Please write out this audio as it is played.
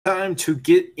Time to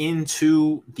get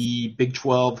into the Big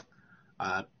 12.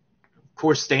 Of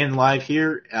course, staying live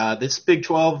here. This Big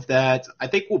 12 that I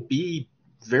think will be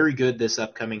very good this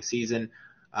upcoming season.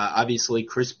 Obviously,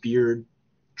 Chris Beard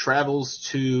travels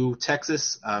to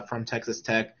Texas from Texas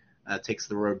Tech, takes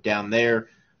the road down there.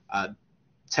 Uh,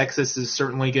 Texas is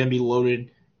certainly going to be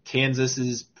loaded. Kansas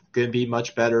is going to be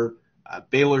much better.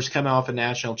 Baylor's coming off a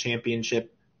national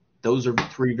championship. Those are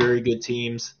three very good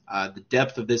teams. The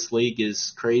depth of this league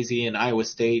is crazy. And Iowa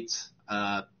State,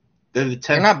 they're the They're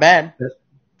tenth not bad.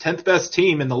 tenth best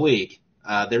team in the league.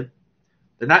 They're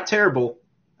not terrible,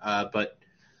 but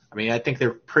I mean I think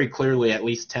they're pretty clearly at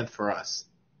least 10th for us.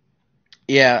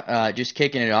 Yeah, just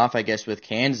kicking it off, I guess, with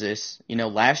Kansas.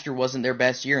 Last year wasn't their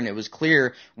best year, and it was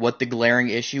clear what the glaring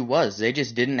issue was. They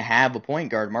just didn't have a point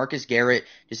guard. Marcus Garrett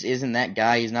just isn't that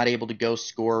guy. He's not able to go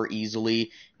score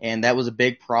easily, and that was a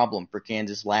big problem for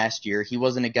Kansas last year. He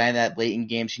wasn't a guy that late in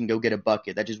games can go get a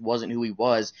bucket. That just wasn't who he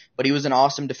was, but he was an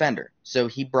awesome defender. So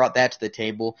he brought that to the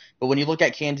table. But when you look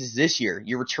at Kansas this year,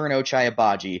 you return Ochai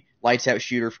Agbaji, lights out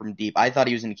shooter from deep. I thought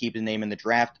he was going to keep his name in the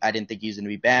draft. I didn't think he was going to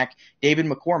be back. David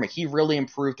McCormick, he really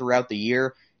improved throughout the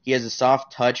year. He has a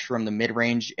soft touch from the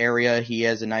mid-range area. He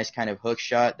has a nice kind of hook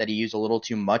shot that he used a little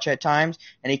too much at times,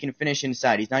 and he can finish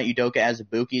inside. He's not Udoka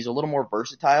Azubuike. He's a little more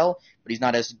versatile, but he's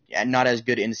not as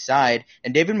good inside.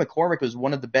 And David McCormick was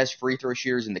one of the best free throw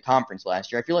shooters in the conference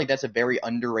last year. I feel like that's a very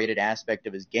underrated aspect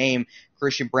of his game.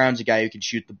 Christian Brown's a guy who can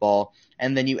shoot the ball.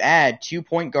 And then you add 2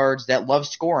 point guards that love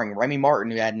scoring. Remy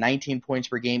Martin, who had 19 points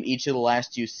per game each of the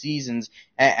last 2 seasons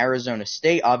at Arizona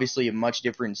State. Obviously a much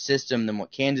different system than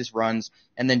what Kansas runs.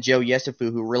 And then Joe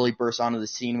Yesufu, who really burst onto the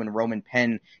scene when Roman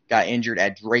Penn got injured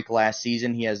at Drake last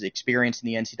season. He has experience in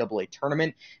the NCAA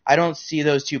tournament. I don't see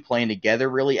those two playing together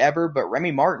really ever, but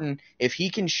Remy Martin, if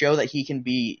he can show that he can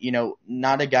be,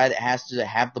 not a guy that has to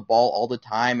have the ball all the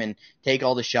time and take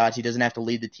all the shots, he doesn't have to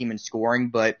lead the team in scoring,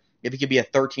 but if he could be a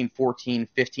 13, 14,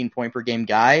 15 point per game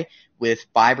guy with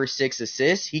 5 or 6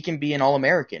 assists, he can be an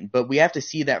All-American. But we have to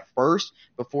see that first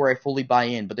before I fully buy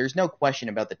in. But there's no question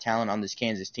about the talent on this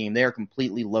Kansas team. They are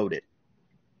completely loaded.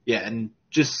 Yeah, and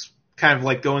just kind of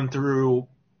like going through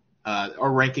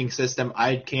our ranking system,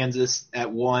 I had Kansas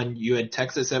at 1, you had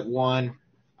Texas at 1.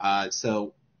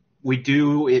 So we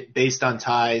do it based on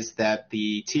ties that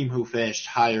the team who finished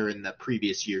higher in the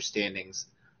previous year standings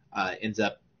ends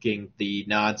up getting the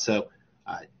nod. So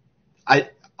I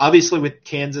obviously with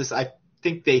Kansas, I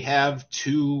think they have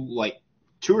two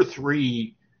or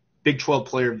three Big 12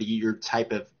 Player of the Year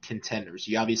type of contenders.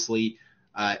 You obviously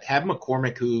have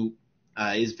McCormick, who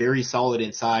is very solid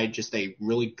inside, just a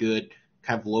really good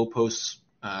kind of low post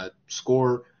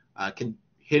scorer, can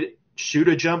shoot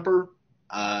a jumper.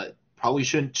 Probably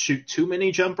shouldn't shoot too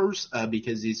many jumpers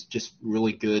because he's just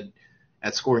really good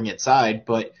at scoring inside.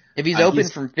 But If he's open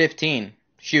from 15,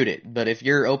 shoot it. But if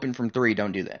you're open from 3,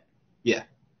 don't do that. yeah.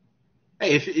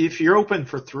 Hey, if you're open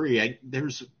for 3,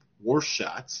 there's worse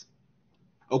shots.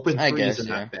 Open I threes guess, are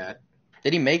yeah. not bad.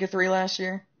 Did he make a 3 last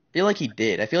year? I feel like he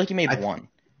did. I feel like he made I one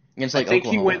against I like think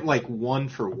he went Oklahoma. like 1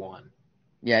 for 1.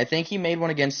 Yeah, I think he made one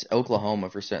against Oklahoma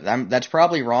for some. That's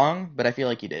probably wrong, but I feel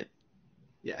like he did.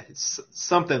 Yeah, it's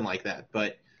something like that.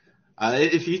 But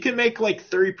if you can make like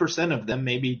 30% of them,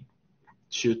 maybe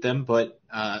shoot them. But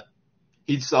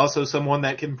he's also someone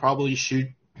that can probably shoot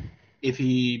if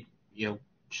he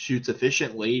shoots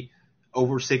efficiently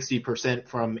over 60%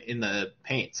 from in the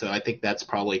paint. So I think that's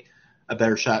probably a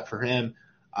better shot for him.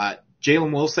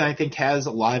 Jalen Wilson, I think, has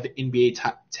a lot of NBA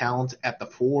talent at the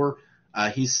 4.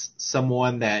 He's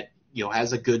someone that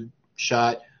has a good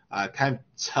shot, kind of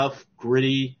tough,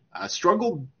 gritty.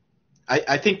 Struggled.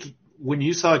 I think when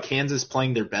you saw Kansas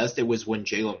playing their best, it was when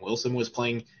Jalen Wilson was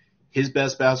playing his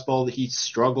best basketball. He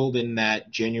struggled in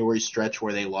that January stretch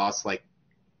where they lost like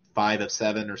 5 of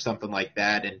 7 or something like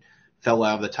that and fell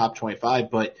out of the top 25.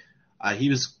 But he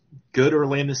was good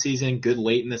early in the season, good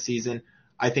late in the season.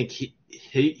 I think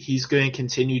he's going to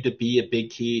continue to be a big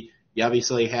key. You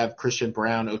obviously have Christian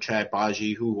Brown, Ochai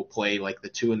Agbaji, who will play like the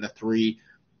 2 and the 3.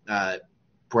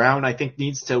 Brown, I think,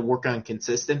 needs to work on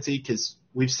consistency because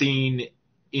we've seen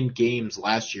in games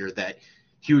last year that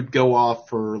he would go off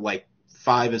for like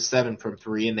 5 of 7 from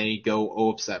 3 and then he'd go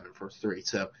 0 of 7 from 3.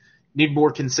 So need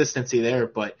more consistency there,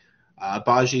 but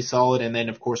Agbaji solid. And then,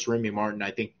 of course, Remy Martin,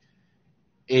 I think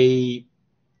a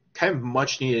kind of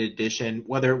much needed addition,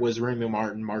 whether it was Remy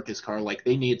Martin, Marcus Carr, like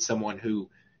they need someone who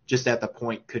just at the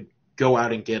point could go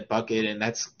out and get a bucket. And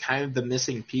that's kind of the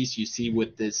missing piece you see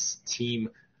with this team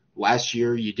last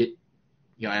year.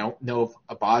 I don't know if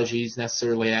Abaji's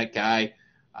necessarily that guy.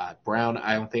 Brown,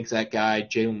 I don't think is that guy.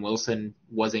 Jalen Wilson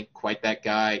wasn't quite that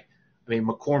guy. I mean,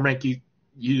 McCormick,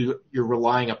 you're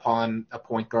relying upon a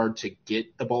point guard to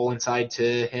get the ball inside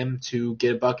to him to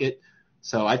get a bucket.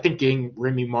 So I think getting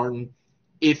Remy Martin,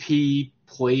 if he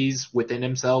plays within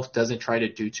himself, doesn't try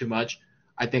to do too much,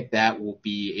 I think that will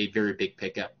be a very big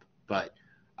pickup. But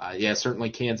yeah,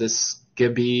 certainly Kansas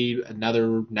could be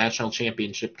another national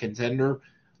championship contender,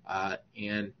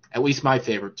 and at least my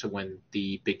favorite to win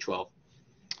the Big 12.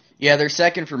 Yeah, they're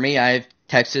second for me. I have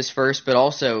Texas first, but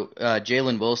also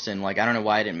Jalen Wilson. Like, I don't know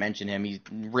why I didn't mention him. He's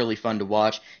really fun to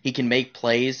watch. He can make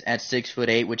plays at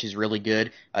 6'8", which is really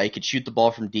good. He can shoot the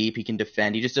ball from deep. He can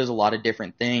defend. He just does a lot of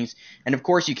different things. And of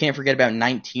course, you can't forget about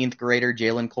 19th grader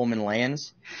Jalen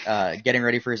Coleman-Lands, getting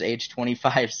ready for his age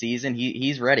 25 season.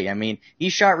 He's ready. I mean, he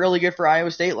shot really good for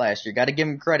Iowa State last year. Got to give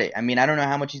him credit. I mean, I don't know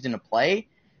how much he's going to play,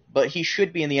 but he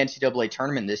should be in the NCAA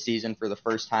tournament this season for the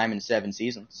first time in 7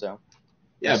 seasons. So.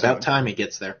 Yeah, about time he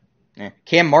gets there. Yeah.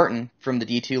 Cam Martin from the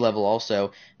D2 level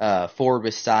also, forward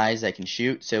with size that can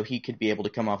shoot, so he could be able to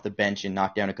come off the bench and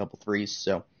knock down a couple threes.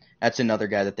 So that's another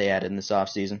guy that they added in this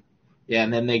offseason. Yeah,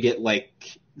 and then they get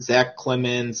like Zach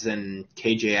Clemens and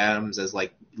KJ Adams as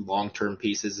like long-term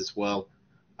pieces as well.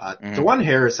 DeJuan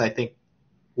Harris, I think,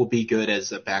 will be good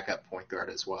as a backup point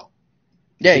guard as well.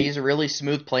 Yeah, he's a really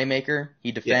smooth playmaker.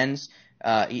 He defends. Yeah.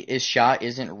 His shot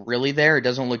isn't really there. It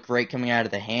doesn't look great coming out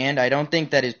of the hand. I don't think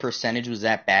that his percentage was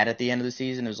that bad at the end of the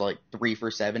season. It was like 3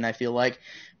 for 7, I feel like.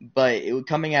 But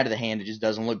coming out of the hand, it just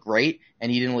doesn't look great,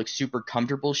 and he didn't look super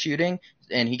comfortable shooting,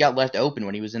 and he got left open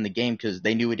when he was in the game because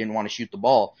they knew he didn't want to shoot the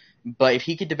ball. But if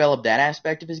he could develop that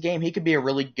aspect of his game, he could be a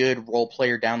really good role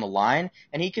player down the line,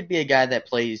 and he could be a guy that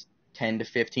plays 10 to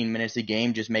 15 minutes a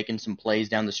game just making some plays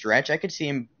down the stretch. I could see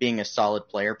him being a solid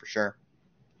player for sure.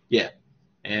 Yeah,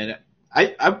 and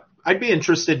I'd be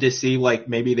interested to see like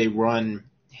maybe they run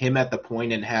him at the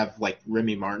point and have like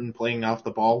Remy Martin playing off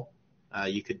the ball.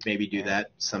 You could maybe do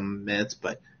that some minutes,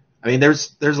 but I mean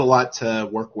there's a lot to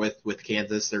work with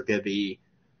Kansas. They're going to be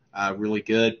really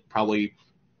good, probably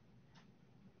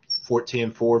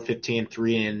 14-4,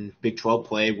 15-3 in Big 12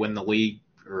 play, win the league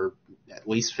or at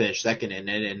least finish second in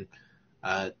it in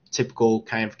typical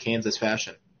kind of Kansas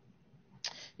fashion.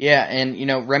 Yeah,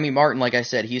 and, Remy Martin, like I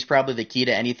said, he's probably the key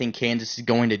to anything Kansas is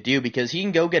going to do because he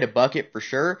can go get a bucket for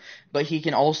sure, but he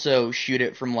can also shoot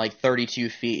it from like 32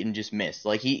 feet and just miss.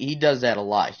 Like, he does that a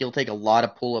lot. He'll take a lot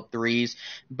of pull-up threes,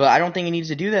 but I don't think he needs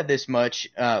to do that this much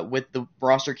with the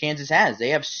roster Kansas has. They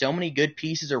have so many good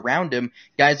pieces around him,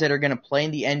 guys that are going to play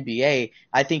in the NBA.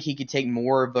 I think he could take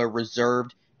more of a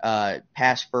reserved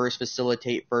pass first,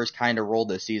 facilitate first kind of role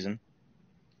this season.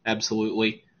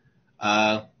 Absolutely.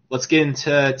 Let's get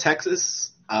into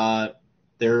Texas.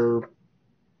 They're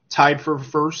tied for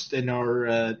first in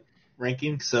our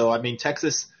ranking. So, I mean,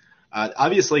 Texas,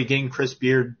 obviously getting Chris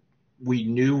Beard, we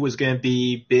knew was going to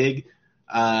be big.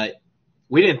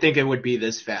 We didn't think it would be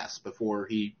this fast before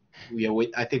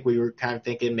I think we were kind of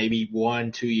thinking maybe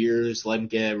 1-2 years, let him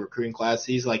get a recruiting class.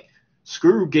 He's like,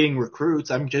 screw getting recruits.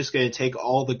 I'm just going to take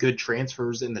all the good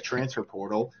transfers in the transfer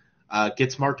portal.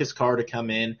 Gets Marcus Carr to come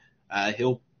in.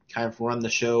 He'll kind of run the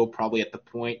show probably at the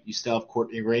point. You still have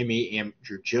Courtney Ramey,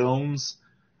 Andrew Jones.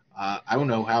 I don't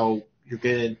know how you're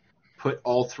going to put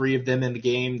all 3 of them in the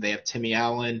game. They have Timmy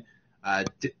Allen,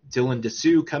 Dylan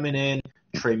Dessou coming in.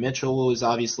 Trey Mitchell is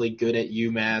obviously good at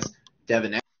UMass.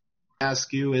 Devin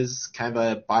Askew is kind of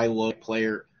a buy low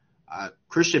player.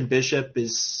 Christian Bishop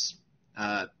is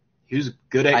he was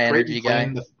good at Creighton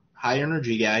playing the high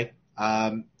energy guy.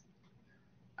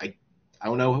 I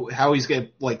don't know how he's going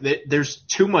to, there's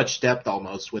too much depth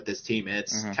almost with this team.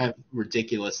 It's kind of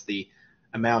ridiculous the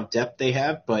amount of depth they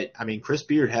have. But, I mean, Chris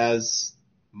Beard has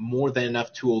more than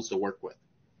enough tools to work with.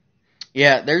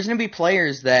 Yeah, there's going to be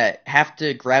players that have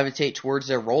to gravitate towards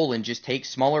their role and just take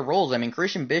smaller roles. I mean,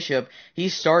 Christian Bishop, he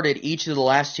started each of the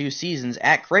last 2 seasons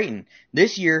at Creighton.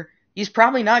 This year, he's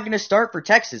probably not going to start for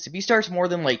Texas. If he starts more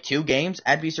than 2 games,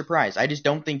 I'd be surprised. I just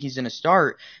don't think he's going to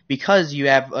start because you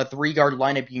have a 3-guard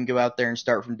lineup you can go out there and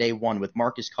start from day one with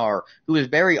Marcus Carr, who is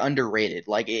very underrated.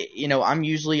 I'm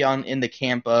usually in the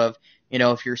camp of,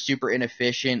 if you're super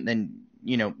inefficient, then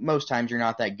most times you're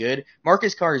not that good.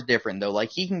 Marcus Carr is different, though.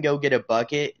 He can go get a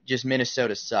bucket. Just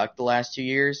Minnesota sucked the last 2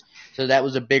 years. So that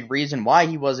was a big reason why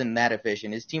he wasn't that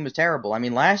efficient. His team was terrible. I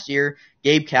mean, last year,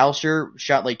 Gabe Kalsher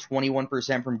shot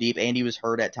 21% from deep, and he was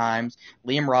hurt at times.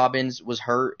 Liam Robbins was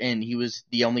hurt, and he was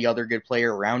the only other good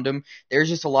player around him. There's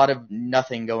just a lot of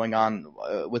nothing going on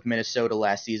with Minnesota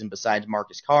last season besides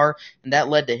Marcus Carr, and that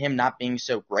led to him not being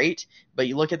so great. But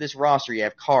you look at this roster, you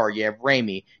have Carr, you have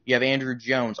Ramey, you have Andrew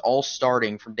Jones, all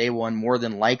starting from day one more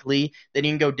than likely. Then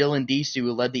you can go Dylan Dessou,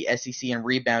 who led the SEC in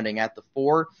rebounding at the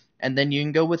 4. And then you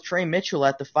can go with Trey Mitchell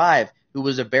at the 5, who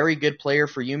was a very good player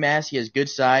for UMass. He has good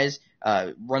size,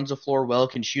 runs the floor well,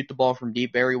 can shoot the ball from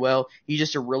deep very well. He's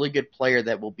just a really good player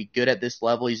that will be good at this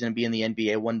level. He's going to be in the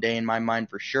NBA one day in my mind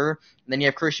for sure. And then you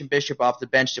have Christian Bishop off the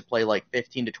bench to play like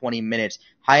 15 to 20 minutes.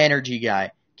 High energy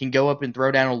guy. Can go up and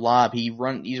throw down a lob. He's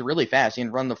really fast. He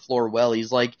can run the floor well.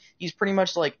 He's pretty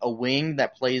much like a wing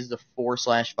that plays the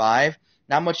 4/5.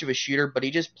 Not much of a shooter, but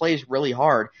he just plays really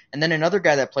hard. And then another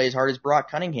guy that plays hard is Brock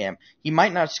Cunningham. He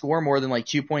might not score more than like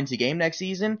 2 points a game next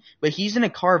season, but he's going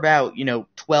to carve out,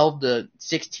 12 to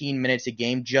 16 minutes a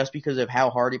game just because of how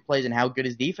hard he plays and how good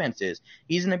his defense is.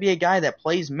 He's going to be a guy that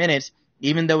plays minutes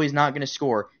even though he's not going to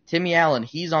score. Timmy Allen,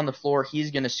 he's on the floor,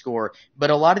 he's going to score. But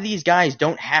a lot of these guys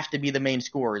don't have to be the main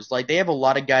scorers. Like, they have a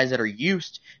lot of guys that are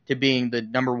used to being the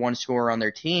number one scorer on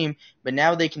their team, but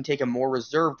now they can take a more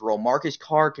reserved role. Marcus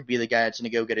Carr could be the guy that's going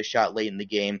to go get a shot late in the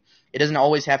game. It doesn't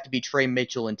always have to be Trey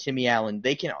Mitchell and Timmy Allen.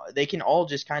 They can all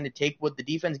just kind of take what the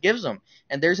defense gives them.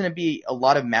 And there's going to be a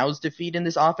lot of mouths to feed in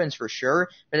this offense for sure,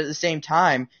 but at the same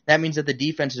time, that means that the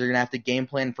defenses are going to have to game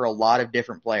plan for a lot of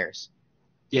different players.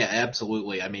 Yeah,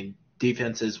 absolutely. I mean,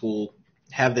 defenses will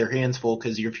have their hands full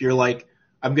because if you're like,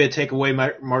 I'm going to take away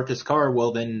Marcus Carr,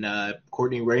 well then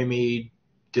Courtney Ramey,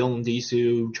 Dylan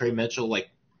Disu, Trey Mitchell, like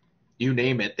you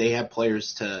name it, they have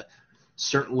players to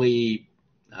certainly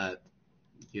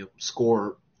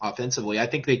score offensively. I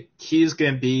think the key is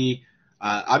going to be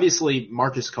obviously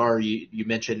Marcus Carr. You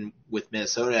mentioned with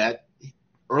Minnesota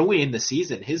early in the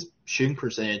season, his shooting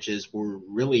percentages were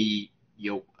really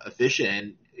efficient,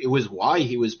 and it was why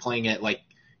he was playing at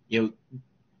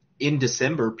in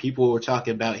December, people were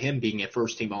talking about him being a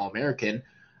first-team All-American.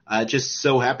 Just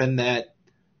so happened that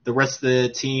the rest of the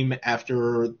team,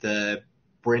 after the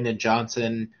Brandon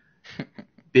Johnson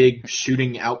big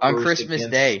shooting outburst on Christmas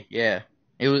Day, that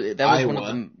was Iowa, one of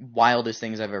the wildest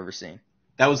things I've ever seen.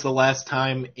 That was the last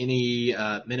time any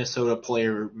Minnesota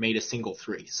player made a single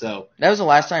three. So that was the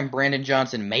last time Brandon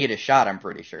Johnson made a shot, I'm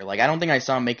pretty sure. I don't think I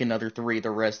saw him make another three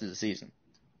the rest of the season.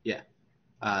 Yeah.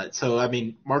 So, I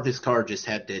mean, Marcus Carr just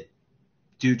had to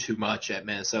do too much at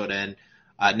Minnesota.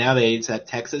 And nowadays at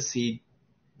Texas, he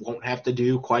won't have to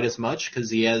do quite as much because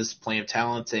he has plenty of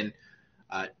talent. And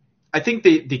I think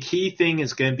the key thing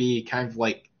is going to be kind of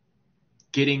like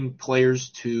getting players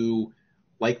to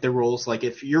like their roles. Like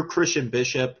if you're Christian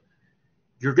Bishop,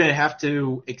 you're going to have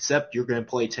to accept you're going to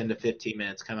play 10 to 15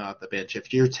 minutes coming out the bench.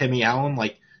 If you're Timmy Allen,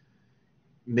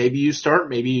 maybe you start,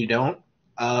 maybe you don't.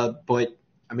 But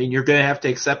I mean, you're going to have to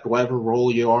accept whatever role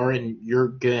you are, and you're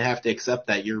going to have to accept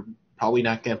that you're probably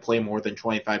not going to play more than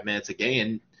 25 minutes a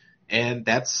game, and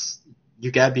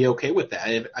you got to be okay with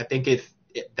that. I think if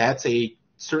that's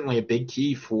certainly a big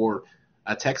key for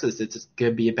Texas, it's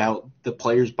going to be about the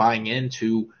players buying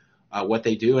into what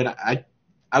they do, and I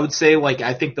would say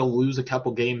I think they'll lose a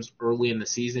couple games early in the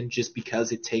season just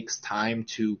because it takes time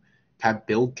to kind of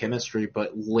build chemistry,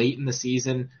 but late in the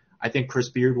season, I think Chris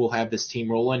Beard will have this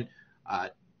team rolling.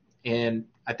 And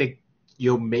I think,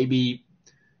 maybe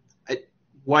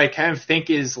what I kind of think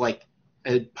is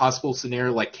a possible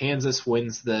scenario Kansas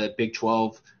wins the Big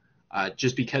 12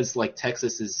 just because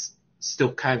Texas is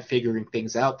still kind of figuring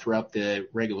things out throughout the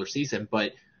regular season.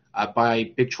 But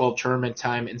by Big 12 tournament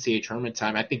time, NCAA tournament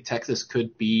time, I think Texas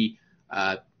could be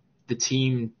the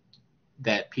team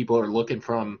that people are looking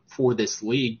for this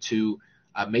league to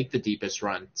make the deepest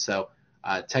run. So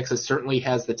Texas certainly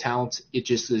has the talent. It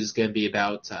just is going to be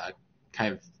about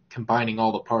kind of combining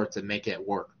all the parts and making it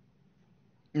work.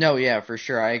 No, yeah, for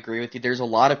sure. I agree with you. There's a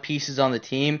lot of pieces on the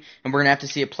team, and we're going to have to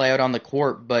see it play out on the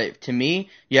court. But to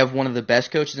me, you have one of the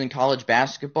best coaches in college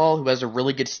basketball who has a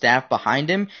really good staff behind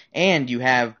him, and you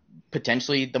have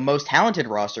potentially the most talented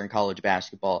roster in college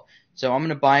basketball. So I'm going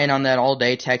to buy in on that all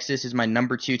day. Texas is my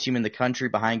number 2 team in the country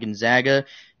behind Gonzaga.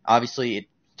 Obviously, it's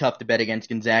tough to bet against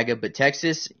Gonzaga, but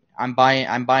Texas, I'm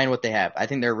buying what they have. I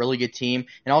think they're a really good team.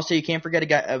 And also, you can't forget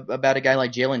about a guy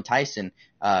like Jalen Tyson,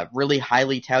 really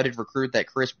highly touted recruit that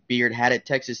Chris Beard had at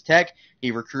Texas Tech.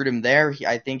 He recruited him there.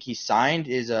 I think he signed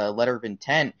his letter of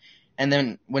intent. And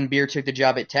then when Beard took the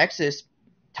job at Texas,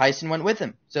 Tyson went with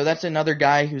him. So that's another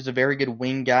guy who's a very good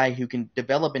wing guy who can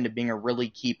develop into being a really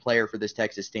key player for this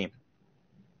Texas team.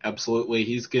 Absolutely.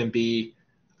 He's going to be,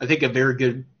 I think, a very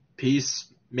good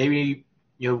piece. Maybe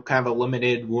kind of a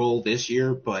limited role this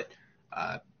year, but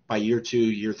by year 2,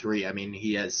 year 3, I mean,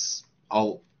 he has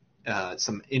some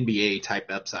NBA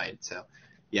type upside. So,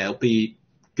 yeah, it'll be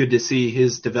good to see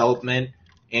his development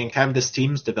and kind of this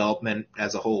team's development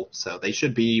as a whole. So they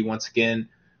should be, once again,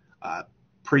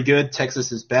 pretty good.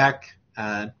 Texas is back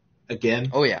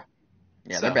again. Oh, yeah.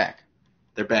 Yeah, so they're back.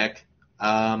 They're back.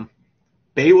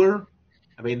 Baylor,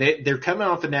 I mean, they're coming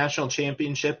off a national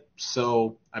championship,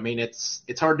 so I mean it's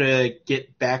hard to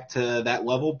get back to that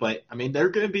level, but I mean they're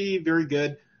going to be very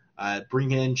good. Bring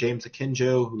in James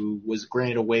Akinjo, who was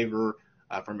granted a waiver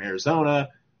from Arizona.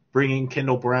 Bring in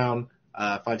Kendall Brown,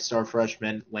 5-star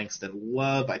freshman. Langston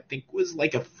Love, I think, was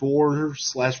like a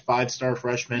 4/5-star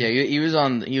freshman. Yeah, he was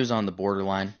on the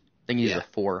borderline. I think he's a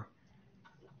 4.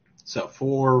 So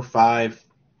 4 or 5,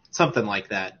 something like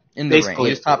that. In the range. He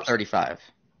was top 35.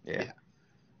 Yeah.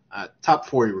 Top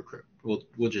 40 recruit.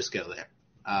 We'll just go there.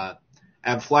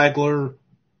 Ab Flagler,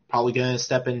 probably going to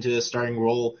step into a starting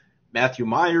role. Matthew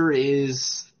Meyer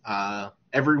is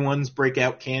everyone's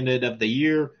breakout candidate of the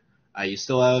year. You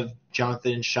still have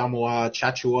Jonathan Shamoa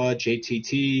Chachua,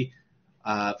 JTT,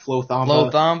 Flo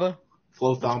Thamba.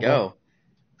 Let's go.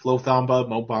 Flo Thamba,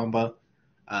 Mo Bamba.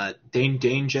 Dane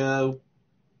Danger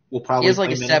will probably. He has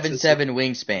like a 7'7"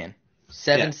 wingspan.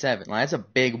 7'7". Like, that's a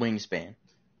big wingspan.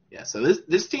 Yeah, so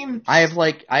this team. I have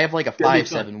like a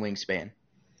 5'7" wingspan.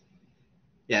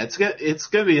 Yeah, it's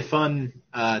gonna be a fun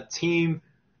team.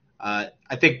 I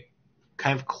think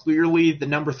kind of clearly the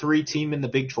number 3 team in the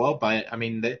Big 12, but I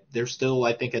mean they're still,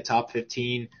 I think, a top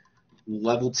 15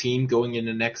 level team going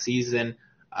into next season.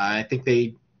 I think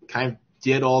they kind of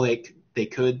did all they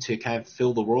could to kind of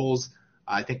fill the roles.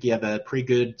 I think you have a pretty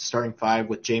good starting 5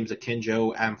 with James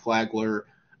Akinjo, Adam Flagler,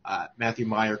 Matthew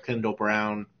Meyer, Kendall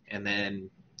Brown, and then,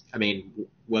 I mean,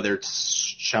 whether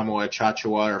it's Shamoa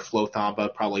Chachua or Flo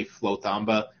Thamba, probably Flo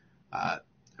Thamba. I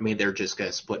mean, they're just going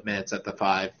to split minutes at the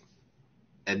 5,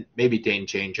 and maybe Dane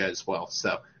Chanja as well.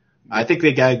 So I think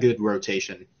they got a good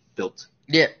rotation built.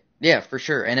 Yeah, for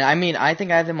sure. And I mean, I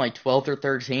think I have them like 12th or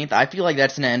 13th. I feel like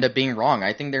that's going to end up being wrong.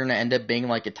 I think they're going to end up being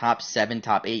like a top 7,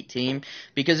 top 8 team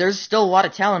because there's still a lot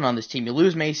of talent on this team. You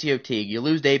lose MaCio Teague, you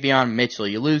lose Davion Mitchell,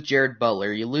 you lose Jared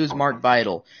Butler, you lose Mark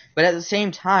Vital. But at the same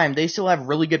time, they still have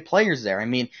really good players there. I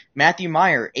mean, Matthew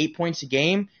Meyer, 8 points a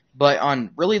game, but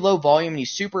on really low volume, and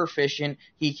he's super efficient.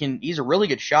 He's a really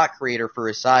good shot creator for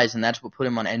his size, and that's what put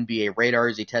him on NBA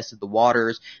radars. He tested the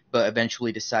waters, but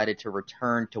eventually decided to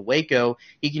return to Waco.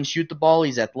 He can shoot the ball.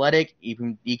 He's athletic. He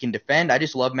can defend. I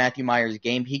just love Matthew Meyer's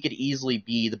game. He could easily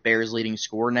be the Bears' leading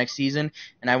scorer next season,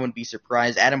 and I wouldn't be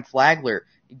surprised. Adam Flagler,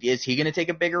 is he going to take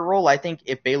a bigger role? I think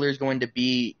if Baylor's going to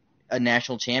be a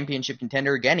national championship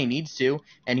contender again, he needs to,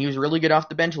 and he was really good off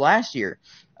the bench last year.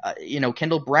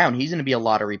 Kendall Brown, he's going to be a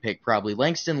lottery pick probably.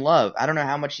 Langston Love, I don't know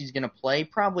how much he's going to play.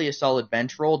 Probably a solid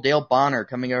bench role. Dale Bonner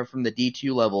coming over from the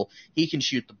D2 level. He can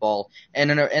shoot the ball. And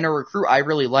in a recruit I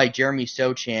really like, Jeremy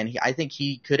Sochan, I think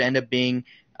he could end up being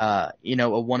a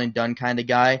one-and-done kind of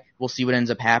guy. We'll see what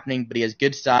ends up happening. But he has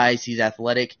good size. He's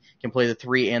athletic, can play the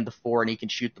 3 and the 4, and he can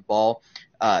shoot the ball.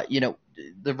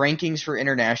 The rankings for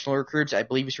international recruits, I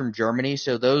believe he's from Germany,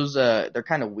 so those they're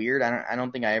kind of weird. I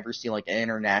don't think I ever see like an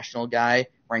international guy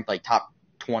ranked like top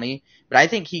 20, but I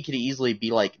think he could easily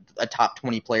be like a top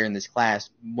 20 player in this class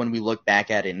when we look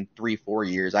back at it in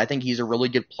 3-4 years. I think he's a really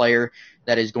good player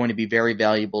that is going to be very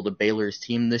valuable to Baylor's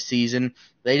team this season.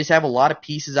 They just have a lot of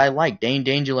pieces I like. Dane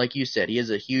Danger, like you said, he has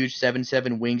a huge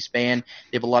 7'7" wingspan.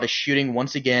 They have a lot of shooting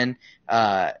once again,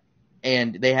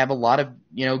 and they have a lot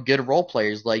of good role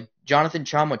players like Jonathan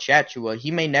Chama Chachua.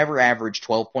 He may never average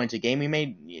 12 points a game.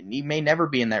 He may never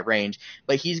be in that range,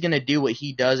 but he's going to do what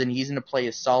he does, and he's going to play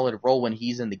a solid role when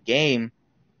he's in the game.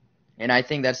 And I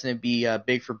think that's going to be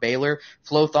big for Baylor.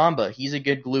 Flo Thamba, he's a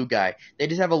good glue guy. They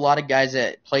just have a lot of guys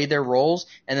that play their roles,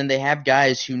 and then they have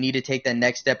guys who need to take that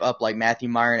next step up, like Matthew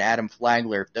Meyer and Adam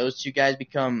Flagler. If those two guys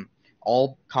become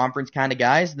all-conference kind of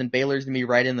guys, then Baylor's going to be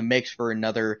right in the mix for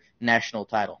another national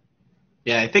title.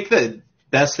 Yeah, I think the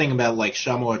best thing about like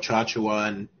Shamoa Chachua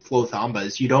and Flo Thamba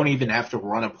is you don't even have to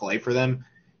run a play for them.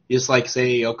 You just like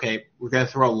say, okay, we're going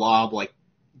to throw a lob. Like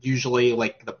usually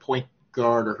like the point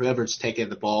guard or whoever's taking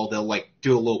the ball, they'll like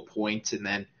do a little point and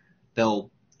then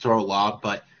they'll throw a lob.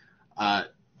 But I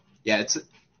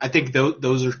think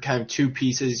those are kind of two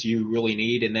pieces you really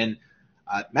need. And then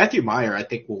Matthew Meyer, I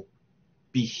think, will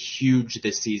be huge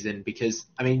this season because,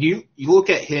 I mean, you look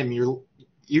at him,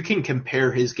 you can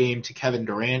compare his game to Kevin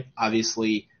Durant.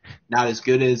 Obviously, not as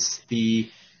good as the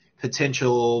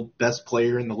potential best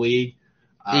player in the league.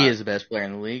 He is the best player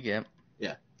in the league, yeah.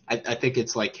 Yeah. I think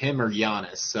it's like him or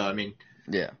Giannis. So, I mean,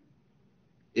 yeah.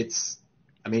 He's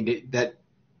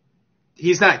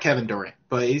not Kevin Durant,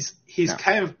 but he's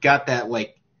kind of got that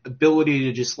like ability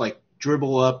to just like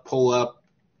dribble up, pull up,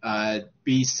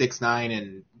 be 6'9"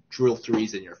 and drill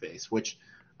threes in your face, which,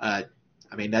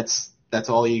 that's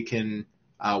all you can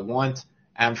want.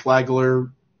 Adam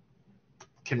Flagler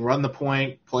can run the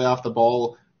point, play off the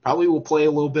ball, probably will play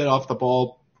a little bit off the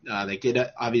ball. They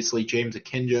get obviously James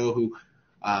Akinjo, who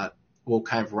will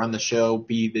kind of run the show,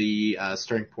 be the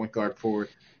starting point guard for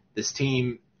this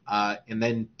team. And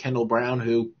then Kendall Brown,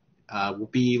 who will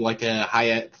be like a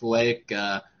high athletic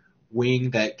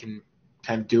wing that can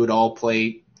kind of do it all.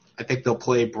 I think they'll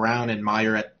play Brown and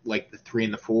Meyer at like the 3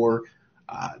 and the 4.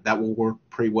 That will work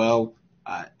pretty well.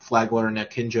 Flagler and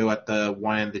Akinjo at the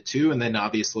 1 and the 2, and then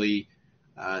obviously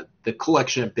the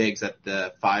collection of bigs at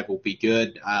the 5 will be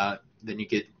good. Then you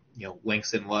get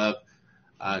Langston Love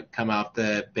come off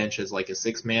the bench as like a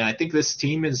 6-man. I think this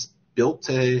team is built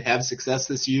to have success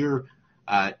this year.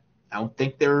 I don't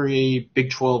think they're a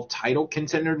Big 12 title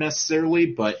contender necessarily,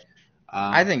 but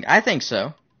I think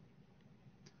so.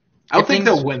 I don't think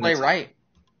they'll win. Play right.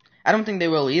 I don't think they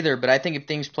will either, but I think if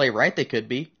things play right, they could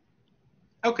be.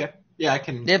 Okay. Yeah, I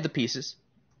can. They have the pieces.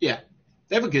 Yeah,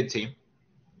 they have a good team.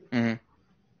 Mm-hmm.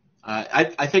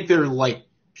 I think they're like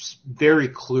very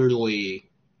clearly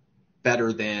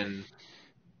better than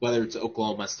whether it's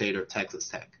Oklahoma State or Texas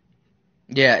Tech.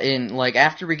 Yeah, and like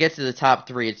after we get to the top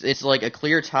 3, it's like a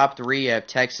clear top 3. You have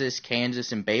Texas,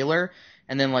 Kansas, and Baylor,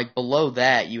 and then like below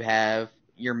that you have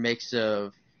your mix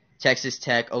of Texas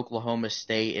Tech, Oklahoma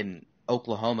State, and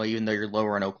Oklahoma. Even though you're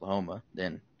lower on Oklahoma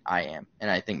than I am, and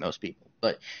I think most people.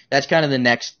 But that's kind of the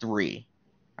next 3,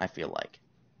 I feel like.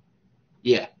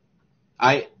 Yeah,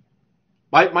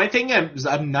 my thing is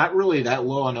I'm not really that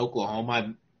low on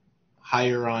Oklahoma.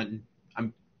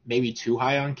 I'm maybe too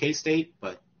high on K-State,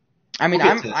 but. I mean,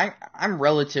 I'm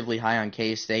relatively high on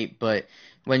K-State, but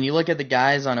when you look at the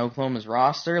guys on Oklahoma's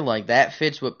roster, like that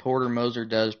fits what Porter Moser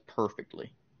does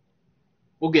perfectly.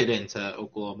 We'll get into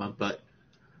Oklahoma, but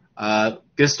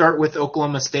gonna start with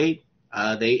Oklahoma State.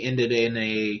 They ended in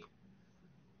a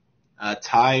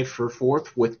tie for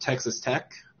 4th with Texas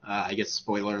Tech. I guess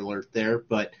spoiler alert there,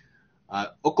 but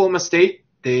Oklahoma State,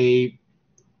 they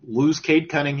lose Cade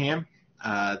Cunningham.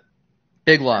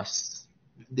 Big loss.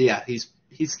 Yeah, he's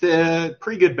the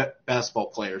pretty good basketball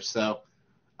player, so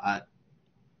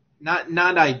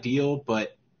not ideal,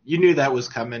 but you knew that was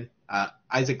coming.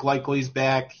 Isaac Likely's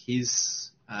back.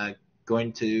 He's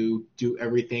going to do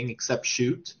everything except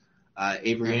shoot.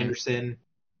 Avery Anderson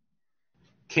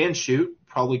can shoot,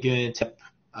 probably going to tip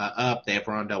up. They have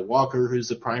Rondell Walker,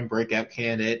 who's a prime breakout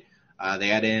candidate.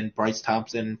 They add in Bryce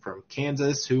Thompson from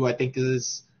Kansas, who I think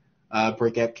is a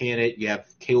breakout candidate. You have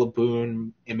Caleb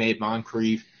Boone, M.A.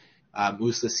 Moncrief,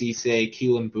 Musa Cisse,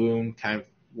 Keelan Boone kind of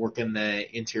working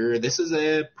the interior. This is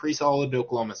a pretty solid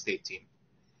Oklahoma State team.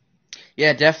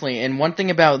 Yeah, definitely. And one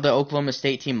thing about the Oklahoma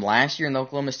State team last year and the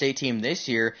Oklahoma State team this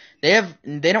year, they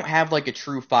don't have like a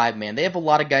true 5-man. They have a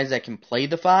lot of guys that can play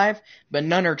the 5, but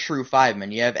none are true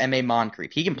 5-men. You have M.A.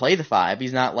 Moncrief. He can play the 5.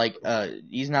 He's not like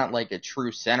a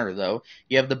true center though.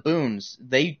 You have the Boones.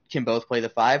 They can both play the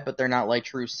 5, but they're not like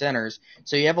true centers.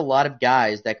 So you have a lot of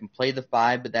guys that can play the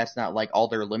 5, but that's not like all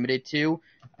they're limited to.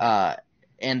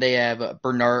 And they have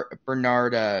Bernard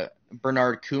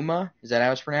Kuma. Is that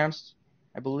how it's pronounced?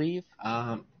 I believe.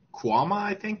 Kwama,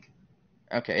 I think.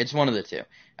 Okay, it's one of the 2.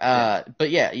 But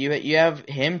yeah, you have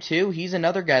him too. He's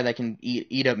another guy that can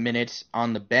eat up minutes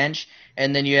on the bench,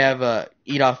 and then you have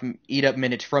eat up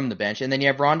minutes from the bench, and then you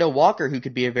have Rondell Walker, who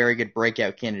could be a very good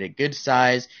breakout candidate. Good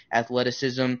size,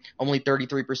 athleticism, only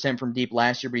 33% from deep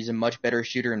last year, but he's a much better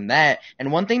shooter than that.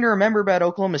 And one thing to remember about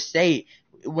Oklahoma State,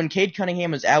 when Cade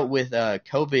Cunningham was out with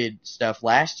COVID stuff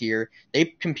last year, they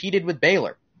competed with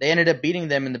Baylor. They ended up beating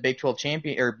them in the Big 12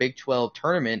 Big 12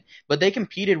 tournament, but they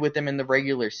competed with them in the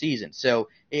regular season. So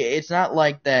it's not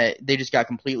like that they just got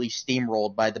completely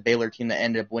steamrolled by the Baylor team that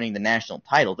ended up winning the national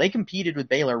title. They competed with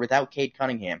Baylor without Cade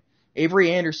Cunningham.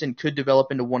 Avery Anderson could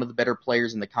develop into one of the better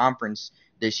players in the conference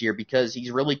this year because he's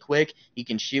really quick. He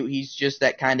can shoot. He's just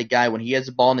that kind of guy. When he has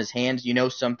the ball in his hands, you know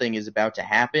something is about to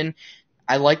happen.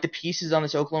 I like the pieces on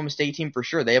this Oklahoma State team for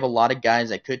sure. They have a lot of guys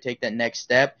that could take that next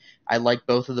step. I like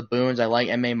both of the Boones. I like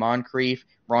M.A. Moncrief,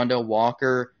 Rondell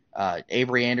Walker,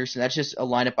 Avery Anderson. That's just a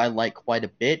lineup I like quite a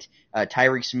bit.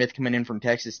 Tyreke Smith coming in from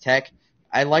Texas Tech.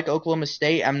 I like Oklahoma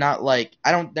State. They're not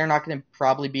going to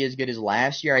probably be as good as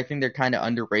last year. I think they're kind of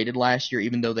underrated last year,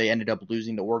 even though they ended up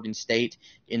losing to Oregon State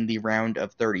in the round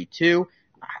of 32.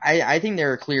 I think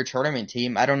they're a clear tournament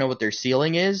team. I don't know what their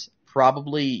ceiling is.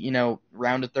 Probably,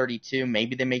 round of 32,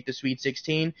 maybe they make the Sweet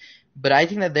 16. But I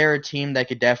think that they're a team that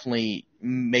could definitely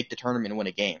make the tournament and win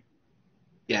a game.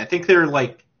 Yeah, I think they're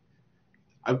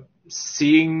I'm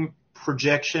seeing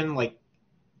projection like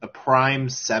a prime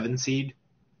 7 seed.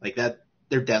 Like that,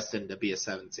 they're destined to be a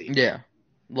 7 seed. Yeah,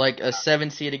 like a 7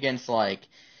 seed against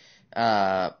LSU.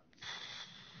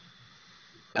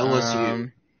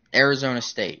 Arizona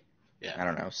State. Yeah. I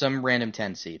don't know, some random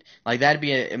 10 seed. Like that'd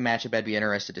be a matchup I'd be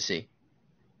interested to see.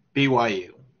 BYU.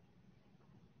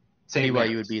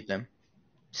 BYU would beat them.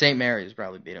 St. Mary's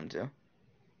probably beat him too.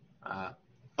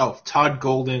 Todd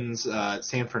Golden's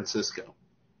San Francisco.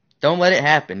 Don't let it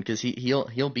happen because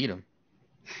he'll beat him.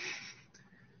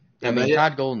 Yeah, I mean,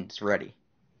 Todd Golden's ready.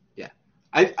 Yeah,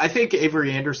 I think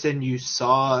Avery Anderson. You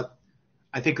saw,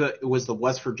 I think it was the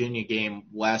West Virginia game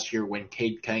last year when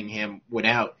Cade Cunningham went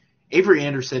out. Avery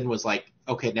Anderson was like,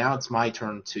 okay, now it's my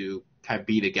turn to kind of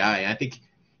be the guy. I think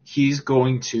he's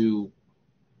going to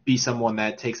be someone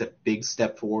that takes a big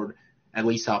step forward, at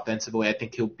least offensively. I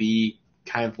think he'll be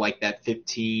kind of like that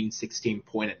 15, 16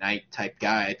 point a night type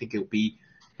guy. I think he'll be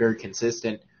very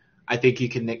consistent. I think you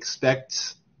can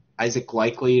expect Isaac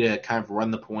Likely to kind of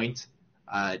run the point.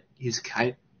 He's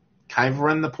kind of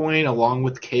run the point along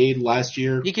with Cade last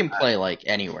year. He can play like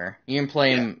anywhere. You can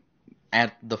play him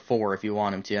at the 4 if you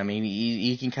want him to. I mean,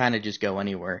 he can kind of just go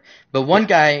anywhere. But one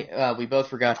guy we both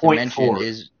forgot to mention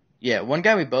one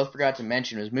guy we both forgot to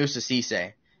mention was Moussa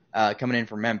Cisse coming in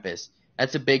from Memphis.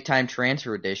 That's a big-time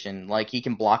transfer addition. Like, he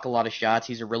can block a lot of shots.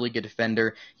 He's a really good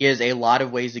defender. He has a lot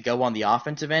of ways to go on the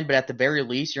offensive end, but at the very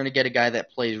least, you're going to get a guy that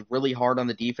plays really hard on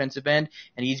the defensive end,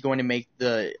 and he's going to make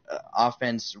the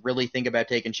offense really think about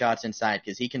taking shots inside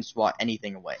because he can swat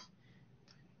anything away.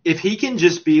 If he can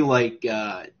just be like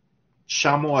Tchamwa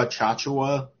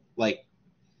Tchatchoua, like,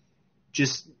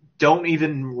 just don't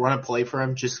even run a play for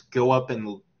him, just go up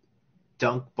and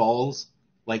dunk balls,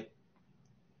 like,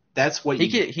 that's what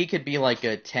he could be like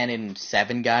a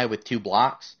 10-7 guy with 2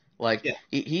 blocks. Like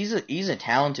he's a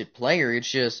talented player. It's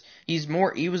just he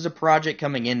was a project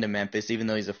coming into Memphis, even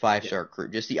though he's a 5-star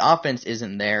recruit. Just the offense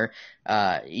isn't there.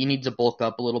 He needs to bulk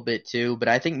up a little bit too. But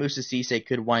I think Moussa Cisse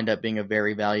could wind up being a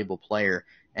very valuable player.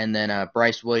 And then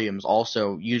Bryce Williams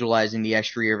also utilizing the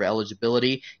extra year of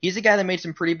eligibility. He's a guy that made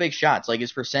some pretty big shots. Like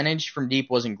his percentage from deep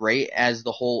wasn't great as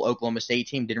the whole Oklahoma State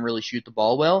team didn't really shoot the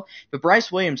ball well. But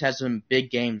Bryce Williams has some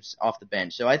big games off the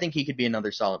bench. So I think he could be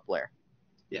another solid player.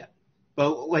 Yeah.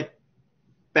 But like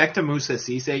back to Moussa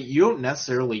Cisse, you don't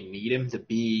necessarily need him to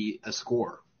be a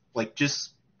scorer. Like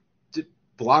just to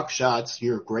block shots.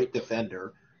 You're a great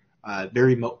defender.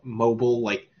 Very mobile.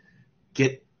 Like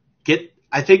get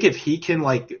I think if he can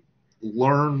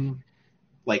learn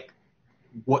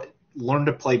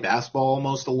to play basketball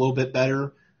almost a little bit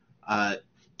better.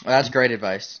 That's great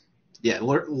advice. Yeah,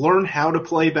 learn how to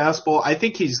play basketball. I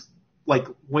think he's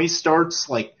when he starts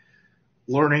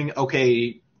learning,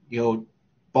 okay,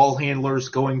 ball handlers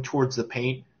going towards the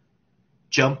paint,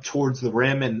 jump towards the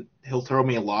rim, and he'll throw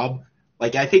me a lob.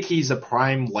 I think he's a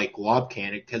prime lob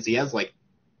candidate because he has a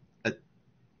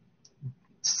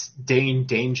Dane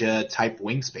Danger type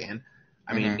wingspan.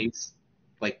 I mean, he's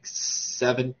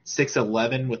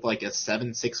 6'11" with a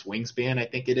 7'6" wingspan, I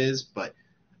think it is. But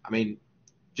I mean,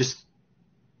 just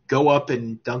go up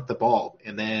and dunk the ball,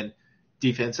 and then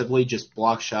defensively just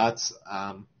block shots.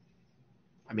 I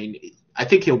mean, I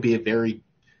think he'll be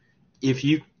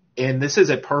and this is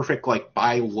a perfect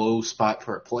buy low spot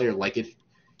for a player. If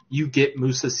you get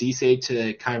Moussa Cisse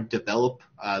to kind of develop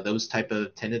those type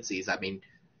of tendencies, I mean,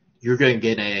 you're going to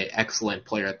get an excellent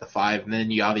player at the 5. And then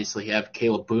you obviously have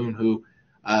Caleb Boone, who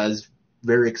is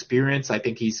very experienced. I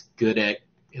think he's good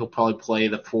he'll probably play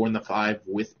the 4 and the 5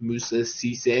 with Moussa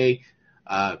Cisse.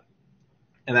 And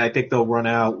I think they'll run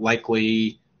out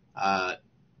likely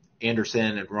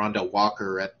Anderson and Rondo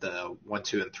Walker at the 1,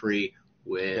 2, and 3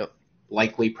 with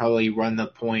likely probably run the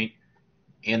point.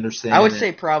 Anderson. I would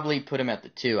say probably put him at the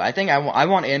 2. I think I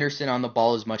want Anderson on the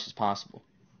ball as much as possible.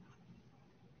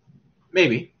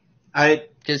 Maybe.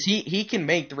 Because he can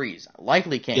make threes.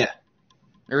 Likely can't. Yeah.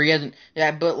 Or he hasn't.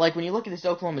 Yeah, but when you look at this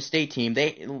Oklahoma State team,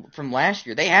 from last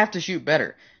year, they have to shoot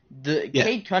better.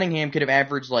 Cade Cunningham could have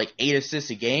averaged 8 assists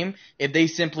a game if they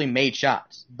simply made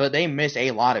shots, but they missed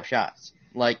a lot of shots.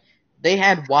 They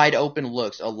had wide open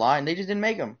looks a lot, and they just didn't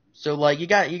make them. So you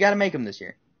got to make them this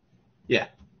year. Yeah,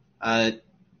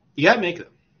 you got to make them.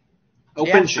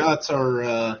 Open shots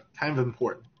are kind of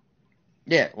important.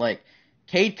 Yeah,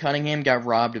 Cade Cunningham got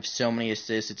robbed of so many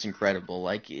assists, it's incredible.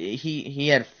 He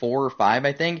had 4 or 5,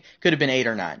 I think. Could have been 8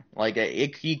 or 9.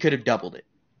 He could have doubled it.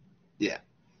 Yeah.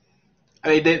 I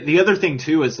mean, the other thing,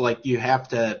 too, is, you have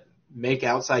to make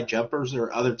outside jumpers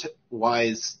or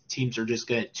otherwise teams are just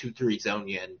going to 2-3 zone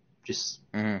you and just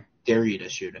dare you to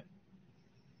shoot it.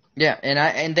 Yeah,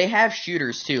 and they have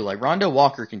shooters, too. Rondo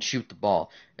Walker can shoot the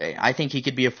ball. I think he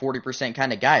could be a 40%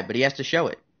 kind of guy, but he has to show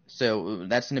it. So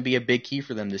that's going to be a big key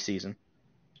for them this season.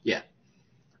 Yeah.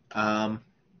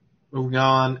 Moving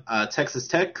on, Texas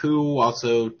Tech, who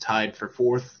also tied for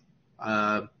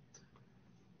 4th.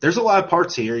 There's a lot of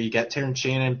parts here. You got Terrence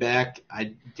Shannon back.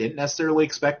 I didn't necessarily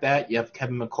expect that. You have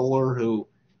Kevin McCullough, who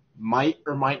might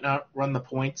or might not run the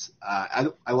points.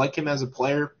 I like him as a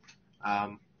player.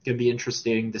 Going to be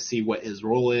interesting to see what his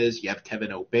role is. You have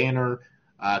Kevin O'Banner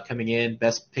coming in,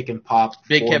 best pick and pop.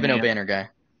 Big Kevin O'Banner guy.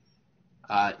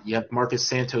 You have Marcus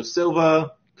Santos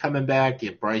Silva coming back.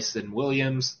 You have Bryson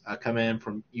Williams coming in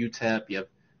from UTEP. You have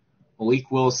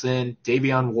Malik Wilson,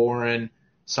 Davion Warren,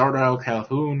 Sardar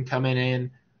Calhoun coming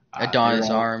in. Adonis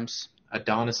Arms,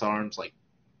 like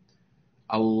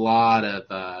a lot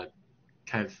of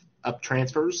kind of up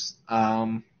transfers.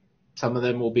 Some of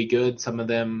them will be good, some of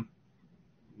them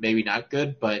maybe not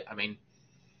good, but I mean,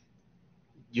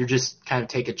 you're just kind of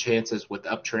taking chances with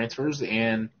up transfers.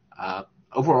 And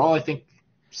overall, I think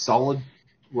solid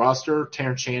roster.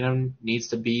 Terrence Shannon needs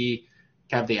to be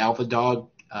kind of the alpha dog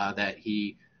that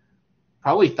he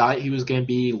probably thought he was going to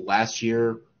be last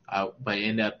year, but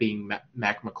ended up being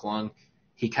Mac McClung.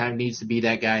 He kind of needs to be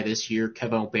that guy this year.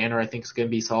 Kevin O'Banner, I think, is going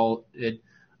to be solid,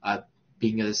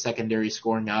 being a secondary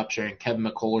scoring option. And Kevin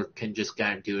McCullough can just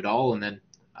kind of do it all, and then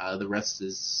the rest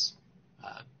is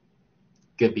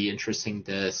going to be interesting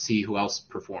to see who else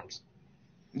performs.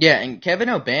 Yeah, and Kevin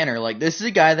O'Banner, like, this is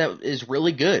a guy that is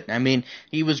really good. I mean,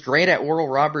 he was great at Oral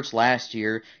Roberts last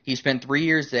year. He spent 3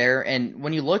 years there, and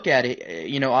when you look at it,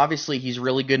 you know, obviously he's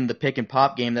really good in the pick and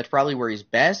pop game. That's probably where he's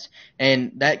best,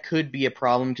 and that could be a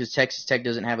problem because Texas Tech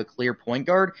doesn't have a clear point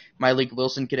guard. Malik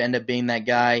Wilson could end up being that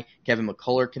guy. Kevin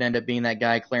McCullough could end up being that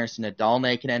guy. Clarence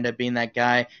Nadalny could end up being that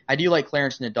guy. I do like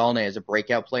Clarence Nadalny as a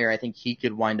breakout player. I think he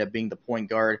could wind up being the point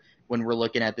guard when we're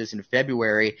looking at this in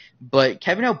February. But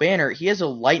Kevin O'Banner, he has a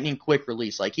lightning quick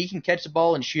release. Like, he can catch the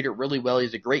ball and shoot it really well.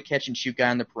 He's a great catch and shoot guy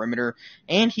on the perimeter,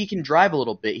 and he can drive a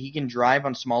little bit. He can drive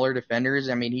on smaller defenders.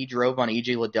 I mean, he drove on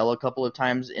EJ Liddell a couple of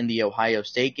times in the Ohio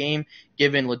State game,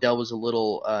 given Liddell was a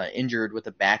little injured with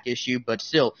a back issue. But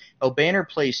still, O'Banner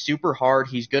plays super hard.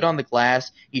 He's good on the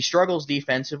glass. He struggles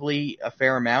defensively a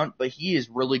fair amount, but he is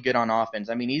really good on offense.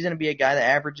 I mean, he's going to be a guy that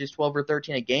averages 12 or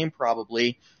 13 a game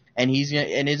probably. And his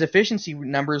efficiency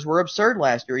numbers were absurd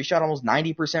last year. He shot almost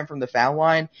 90% from the foul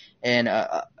line and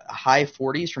high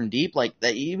 40s from deep. Like,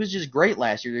 that, he was just great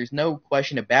last year. There's no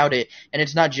question about it. And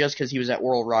it's not just because he was at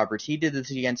Oral Roberts. He did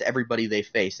this against everybody they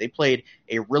faced. They played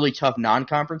a really tough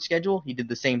non-conference schedule. He did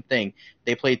the same thing.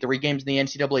 They played 3 games in the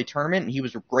NCAA tournament, and he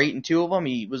was great in 2 of them.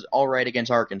 He was all right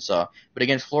against Arkansas. But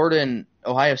against Florida and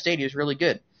Ohio State, he was really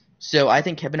good. So I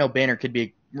think Kevin O'Banner could be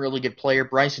a really good player.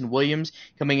 Bryson Williams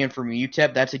coming in from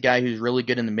UTEP, that's a guy who's really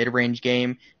good in the mid-range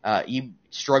game. He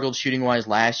struggled shooting-wise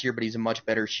last year, but he's a much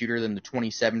better shooter than the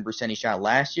 27% he shot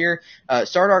last year.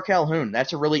 Sardar Calhoun,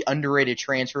 that's a really underrated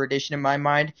transfer addition in my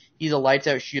mind. He's a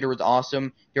lights-out shooter, was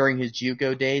awesome during his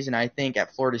JUCO days, and I think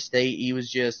at Florida State he was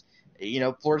just, you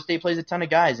know, Florida State plays a ton of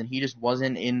guys, and he just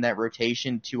wasn't in that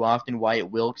rotation too often.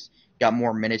 Wyatt Wilkes got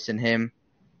more minutes than him.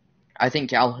 I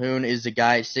think Calhoun is a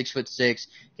guy, 6'6",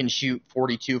 can shoot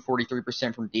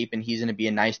 43% from deep, and he's going to be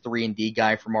a nice 3-and-D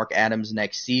guy for Mark Adams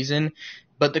next season.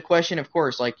 But the question, of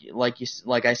course,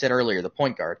 like I said earlier, the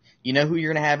point guard. You know who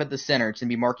you're going to have at the center. It's going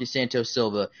to be Marcus Santos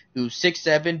Silva, who's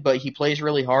 6'7", but he plays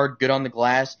really hard, good on the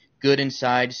glass, good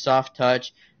inside, soft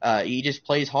touch. He just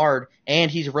plays hard, and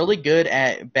he's really good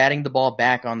at batting the ball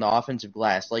back on the offensive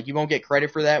glass. Like, you won't get credit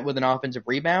for that with an offensive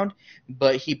rebound,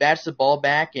 but he bats the ball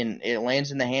back, and it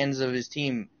lands in the hands of his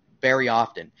team very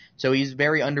often. So he's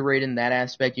very underrated in that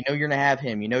aspect. You know you're going to have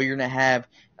him. You know you're going to have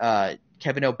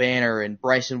Kevin O'Banner and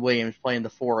Bryson Williams playing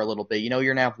the 4 a little bit. You know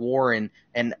you're going to have Warren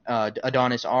and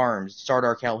Adonis Arms,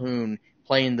 Sardar Calhoun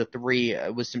playing the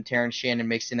 3 with some Terrence Shannon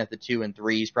mixed in at the 2 and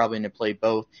 3. He's probably going to play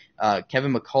both.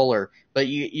 Kevin McCullough. But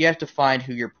you have to find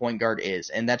who your point guard is,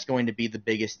 and that's going to be the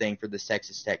biggest thing for this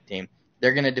Texas Tech team.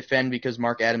 They're going to defend because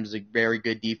Mark Adams is a very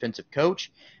good defensive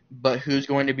coach, but who's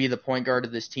going to be the point guard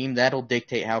of this team, that'll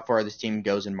dictate how far this team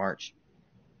goes in March.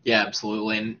 Yeah,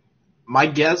 absolutely. And my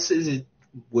guess is it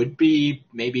would be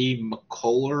maybe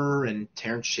McCullough and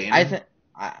Terrence Shannon.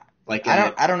 I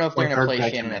don't know if they're going to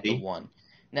play Shannon at the 1.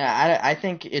 No, I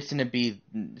think it's going to be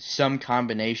some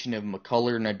combination of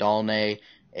McCullough, Nadalny,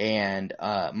 and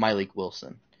Malik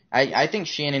Wilson. I think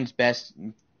Shannon's best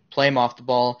play him off the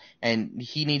ball, and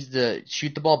he needs to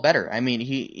shoot the ball better. I mean,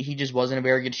 he just wasn't a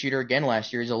very good shooter again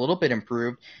last year. He's a little bit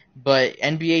improved, but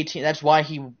NBA team, that's why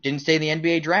he didn't stay in the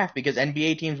NBA draft, because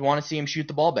NBA teams want to see him shoot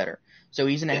the ball better. So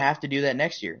he's going to have to do that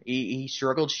next year. He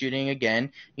struggled shooting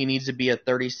again. He needs to be a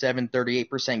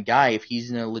 38% guy if he's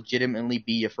going to legitimately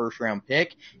be a first-round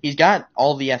pick. He's got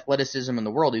all the athleticism in the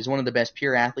world. He's one of the best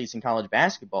pure athletes in college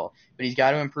basketball, but he's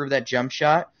got to improve that jump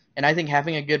shot. And I think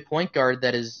having a good point guard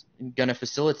that is going to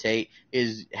facilitate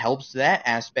helps that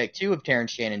aspect, too, of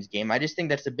Terrence Shannon's game. I just think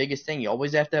that's the biggest thing. You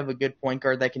always have to have a good point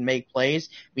guard that can make plays.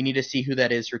 We need to see who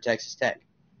that is for Texas Tech.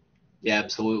 Yeah,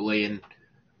 absolutely. And,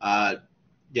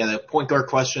 the point guard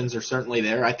questions are certainly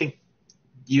there. I think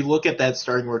you look at that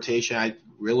starting rotation, I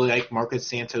really like Marcus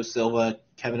Santos Silva,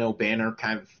 Kevin O'Banner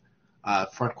kind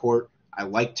of front court. I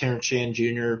like Terrence Shannon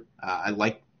Jr. I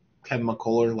like Kevin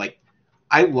McCullough. Like,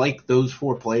 I like those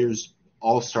four players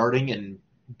all starting and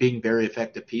being very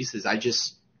effective pieces.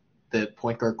 The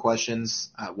point guard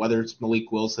questions, whether it's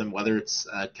Malik Wilson, whether it's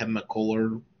Kevin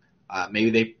McCullough,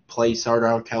 maybe they play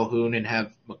Sardar Calhoun and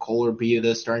have McCullough be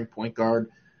the starting point guard.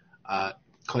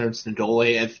 Clarence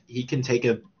Ndole, if he can take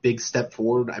a big step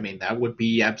forward, I mean, that would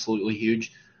be absolutely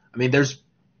huge. I mean, there's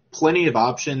plenty of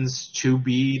options to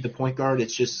be the point guard.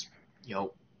 It's just,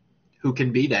 who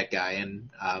can be that guy? And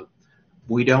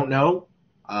we don't know,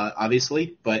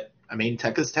 obviously, but I mean,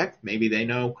 Texas Tech, maybe they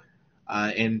know,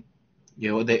 and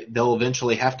they'll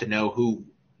eventually have to know who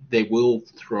they will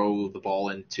throw the ball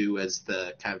into as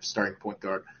the kind of starting point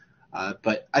guard.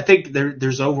 But I think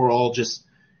there's overall just,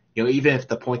 even if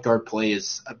the point guard play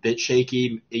is a bit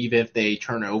shaky, even if they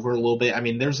turn it over a little bit, I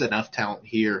mean, there's enough talent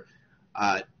here.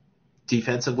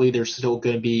 Defensively, they're still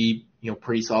going to be,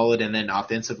 pretty solid. And then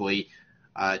offensively,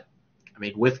 I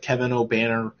mean, with Kevin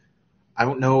O'Banner, I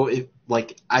don't know if,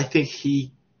 I think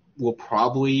he will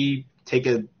probably take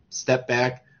a step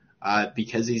back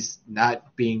because he's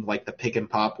not being like the pick and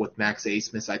pop with Max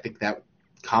Abmas. I think that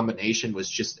combination was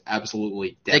just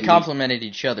absolutely deadly. They complemented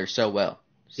each other so well.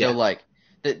 So, yeah.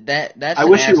 That's I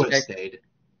wish he would have stayed.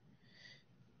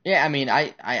 Yeah, I mean,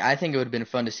 I think it would have been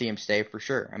fun to see him stay for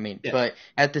sure. I mean, yeah. But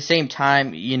at the same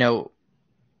time,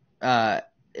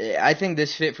 I think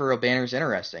this fit for O'Banner is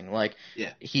interesting.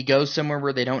 He goes somewhere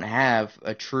where they don't have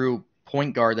a true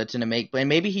point guard that's going to make, and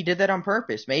maybe he did that on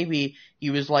purpose. Maybe he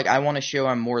was like, I want to show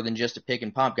I'm more than just a pick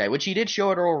and pop guy, which he did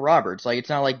show at Oral Roberts. It's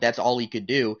not like that's all he could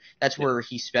do. That's where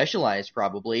he specialized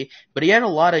probably, but he had a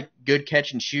lot of good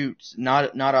catch and shoots,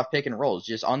 not off pick and rolls,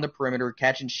 just on the perimeter,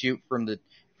 catch and shoot from the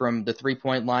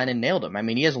 3-point line and nailed him. I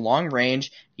mean, he has long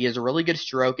range. He has a really good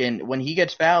stroke, and when he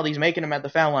gets fouled, he's making them at the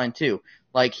foul line too.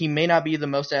 He may not be the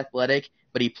most athletic,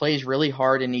 but he plays really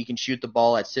hard and he can shoot the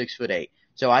ball at 6'8".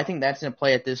 So I think that's going to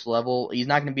play at this level. He's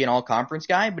not going to be an all-conference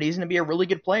guy, but he's going to be a really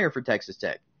good player for Texas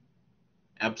Tech.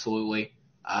 Absolutely.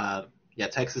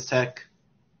 Texas Tech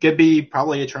could be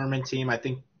probably a tournament team. I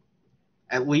think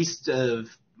at least of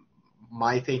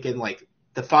my thinking,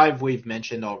 the five we've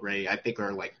mentioned already, I think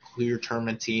are clear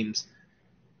tournament teams.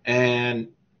 And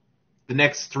the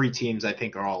next three teams I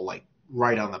think are all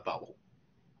right on the bubble.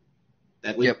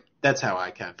 At least That's how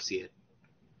I kind of see it.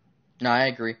 No, I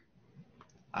agree.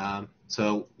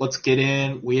 So let's get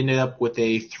in. We ended up with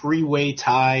a 3-way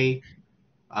tie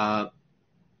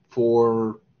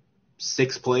for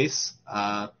 6th place.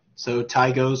 So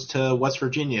tie goes to West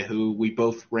Virginia, who we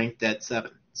both ranked at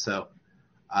 7. So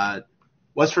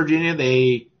West Virginia,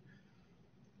 they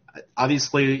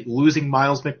obviously losing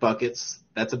Miles McBuckets.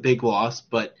 That's a big loss,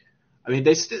 but I mean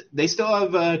they still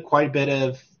have quite a bit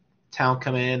of talent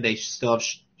coming in. They still have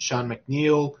Sean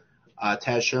McNeil,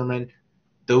 Taz Sherman.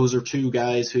 Those are two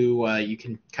guys who you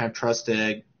can kind of trust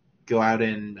to go out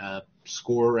and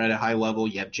score at a high level.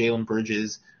 You have Jalen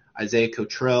Bridges, Isaiah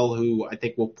Cottrell, who I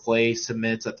think will play some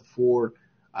minutes at the 4.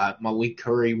 Malik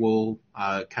Curry will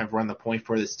kind of run the point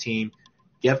for this team.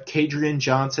 You have Kadrian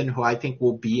Johnson, who I think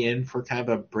will be in for kind of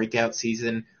a breakout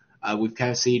season. We've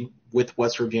kind of seen with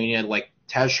West Virginia,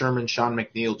 Taz Sherman, Sean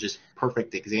McNeil, just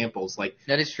perfect examples.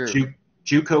 That is true.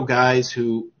 JUCO guys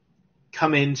who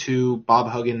come into Bob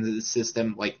Huggins'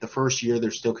 system, the first year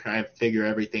they're still trying to figure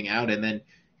everything out, and then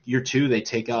year 2 they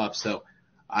take off. So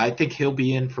I think he'll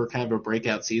be in for kind of a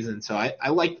breakout season. So I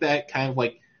like that kind of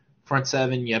front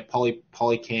 7. You have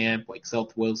Pauly Camp,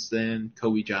 Seth Wilson,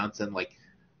 Kobe Johnson.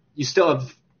 You still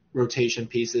have rotation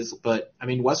pieces, but I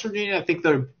mean West Virginia, I think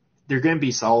they're going to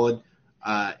be solid,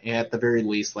 and at the very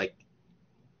least,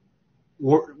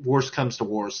 worst comes to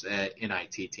worst at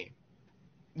NIT team.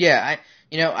 Yeah,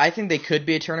 I think they could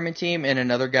be a tournament team, and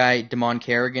another guy, Damon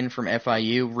Kerrigan from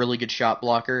FIU, really good shot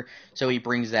blocker, so he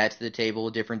brings that to the table,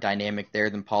 a different dynamic there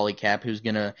than Pauly Cap, who's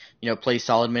gonna, play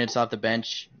solid minutes off the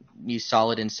bench. He's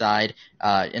solid inside,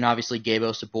 and obviously Gabe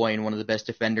Osabuoyen, one of the best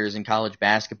defenders in college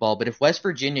basketball. But if West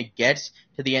Virginia gets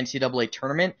to the NCAA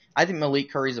tournament, I think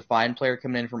Malik Curry's a fine player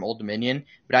coming in from Old Dominion,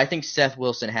 but I think Seth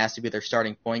Wilson has to be their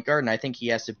starting point guard, and I think he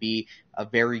has to be a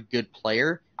very good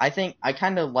player. I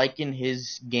kind of liken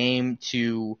his game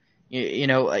to,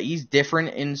 he's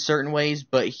different in certain ways,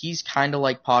 but he's kind of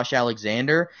like Posh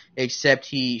Alexander, except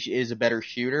he is a better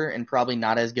shooter and probably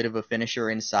not as good of a finisher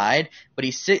inside. But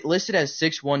he's listed as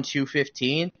 6'1",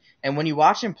 215, And when you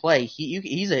watch him play,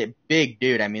 he's a big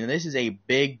dude. I mean, this is a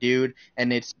big dude,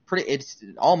 and it's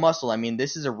all muscle. I mean,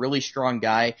 this is a really strong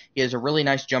guy. He has a really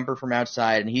nice jumper from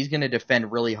outside, and he's going to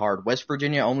defend really hard. West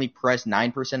Virginia only pressed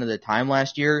 9% of the time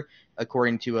last year,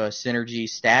 according to Synergy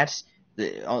stats.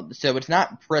 So it's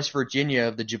not press Virginia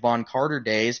of the Javon Carter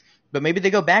days, but maybe they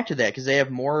go back to that because they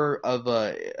have more of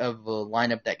a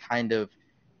lineup that kind of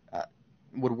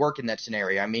would work in that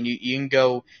scenario. I mean, you can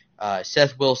go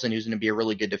Seth Wilson, who's going to be a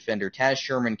really good defender. Taz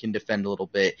Sherman can defend a little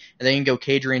bit. And then you can go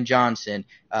Kadrian Johnson.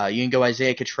 You can go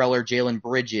Isaiah Cottrell, Jalen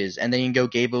Bridges. And then you can go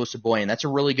Gabe Osaboyan. That's a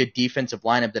really good defensive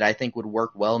lineup that I think would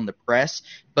work well in the press.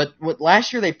 But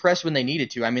last year they pressed when they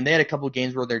needed to. I mean, they had a couple of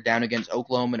games where they're down against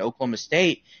Oklahoma and Oklahoma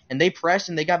State, and they pressed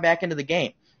and they got back into the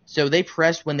game. So they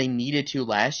pressed when they needed to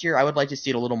last year. I would like to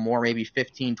see it a little more, maybe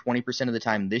 15, 20% of the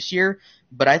time this year.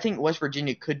 But I think West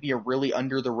Virginia could be a really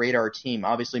under-the-radar team.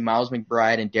 Obviously, Miles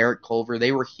McBride and Derek Culver,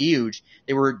 they were huge.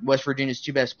 They were West Virginia's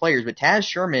two best players. But Taz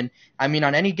Sherman, I mean,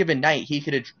 on any given night, he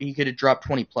could have dropped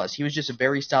 20+. He was just a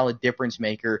very solid difference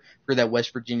maker for that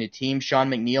West Virginia team. Sean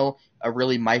McNeil, a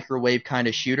really microwave kind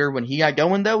of shooter. When he got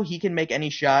going, though, he can make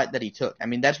any shot that he took. I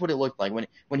mean, that's what it looked like.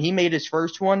 When he made his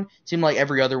first one, it seemed like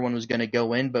every other one was going to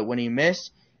go in. But when he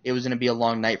missed, it was going to be a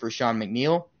long night for Sean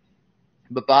McNeil.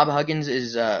 But Bob Huggins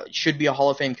should be a Hall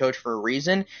of Fame coach for a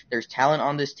reason. There's talent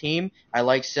on this team. I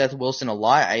like Seth Wilson a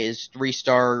lot. His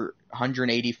 3-star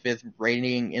 185th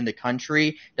rating in the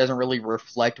country doesn't really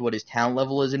reflect what his talent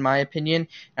level is, in my opinion.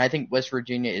 And I think West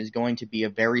Virginia is going to be a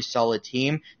very solid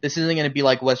team. This isn't going to be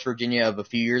like West Virginia of a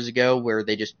few years ago where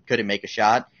they just couldn't make a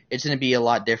shot. It's going to be a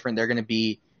lot different. They're going to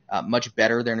be much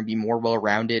better. They're going to be more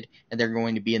well-rounded, and they're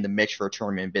going to be in the mix for a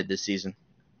tournament bid this season.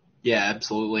 Yeah,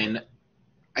 absolutely. And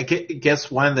I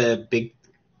guess one of the big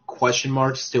question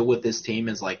marks still with this team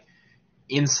is, like,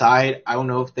 inside, I don't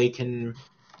know if they can,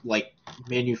 like,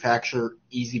 manufacture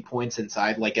easy points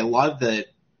inside. Like, a lot of the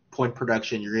point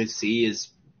production you're going to see is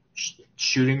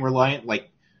shooting reliant. Like,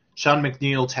 Sean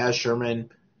McNeil, Taz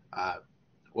Sherman,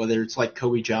 whether it's like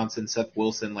Kobe Johnson, Seth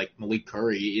Wilson, like Malik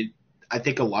Curry, I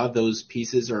think a lot of those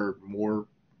pieces are more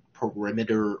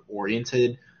perimeter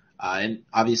oriented. And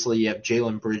obviously you have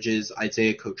Jalen Bridges,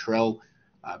 Isaiah Cottrell.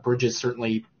 Bridges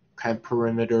certainly kind of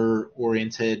perimeter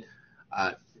oriented.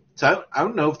 So I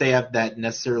don't know if they have that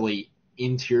necessarily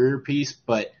interior piece,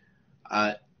 but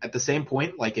at the same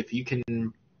point, like if you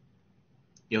can,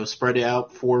 spread it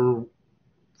out four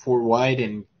wide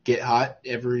and get hot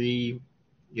every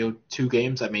 2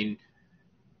 games. I mean,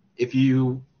 if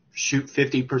you shoot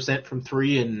 50% from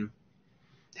 3 in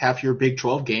half your Big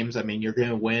 12 games, I mean, you're going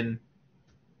to win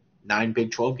 9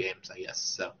 Big 12 games, I guess.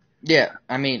 So. Yeah,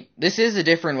 I mean, this is a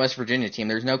different West Virginia team.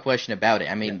 There's no question about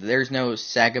it. I mean, There's no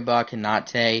Sagaba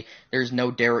Konate, there's no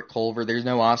Derek Culver, there's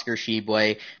no Oscar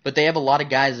Tshiebwe, but they have a lot of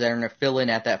guys that are going to fill in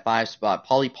at that 5 spot.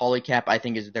 Pauly Polycap, I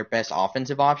think, is their best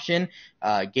offensive option.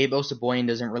 Gabe Osaboyan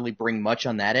doesn't really bring much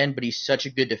on that end, but he's such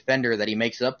a good defender that he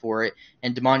makes up for it.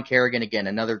 And Damon Kerrigan, again,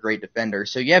 another great defender.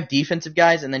 So you have defensive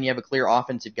guys, and then you have a clear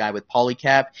offensive guy with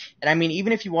Polycap. And I mean,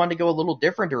 even if you wanted to go a little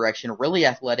different direction, really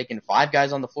athletic and 5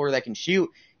 guys on the floor that can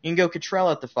shoot, you can go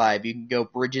Cottrell at the 5. You can go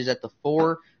Bridges at the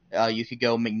 4. You could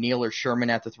go McNeil or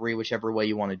Sherman at the 3, whichever way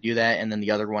you want to do that, and then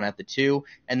the other one at the 2,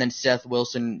 and then Seth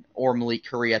Wilson or Malik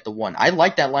Curry at the 1. I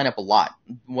like that lineup a lot.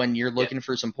 When you're looking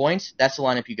for some points, that's the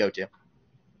lineup you go to.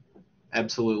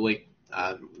 Absolutely.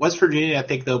 West Virginia, I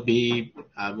think they'll be,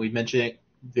 we mentioned it,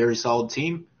 very solid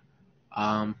team.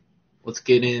 Let's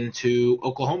get into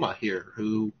Oklahoma here,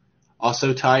 who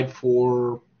also tied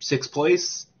for 6th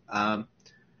place.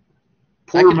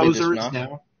 Porter Moser is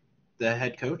now the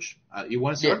head coach. You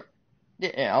want to start?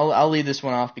 Yeah, I'll lead this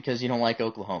one off because you don't like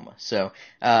Oklahoma. So,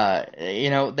 they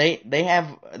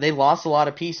lost a lot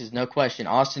of pieces, no question.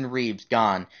 Austin Reeves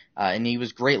gone, and he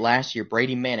was great last year.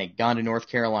 Brady Manick gone to North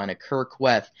Carolina. Kirk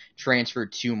Weth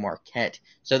transferred to Marquette.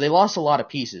 So they lost a lot of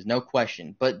pieces, no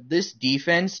question. But this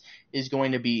defense is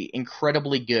going to be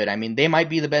incredibly good. I mean, they might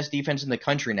be the best defense in the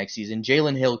country next season.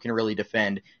 Jalen Hill can really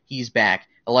defend. He's back.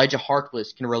 Elijah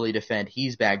Harkless can really defend.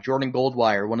 He's back. Jordan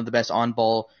Goldwire, one of the best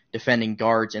on-ball defending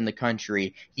guards in the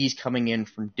country. He's coming in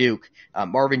from Duke.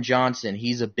 Marvin Johnson,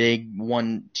 he's a big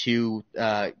 1-2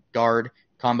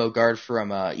 combo guard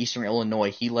from Eastern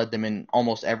Illinois. He led them in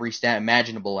almost every stat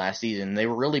imaginable last season. They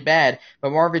were really bad,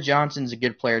 but Marvin Johnson's a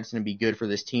good player. It's going to be good for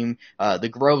this team. The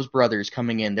Groves brothers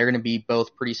coming in, they're going to be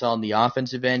both pretty solid in the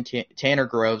offensive end. Tanner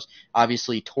Groves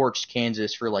obviously torched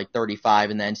Kansas for like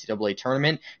 35 in the NCAA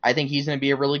tournament. I think he's going to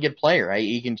be a really good player. Right?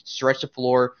 He can stretch the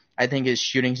floor. I think his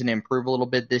shooting's going to improve a little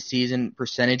bit this season,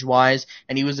 percentage-wise,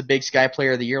 and he was a Big Sky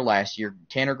Player of the Year last year.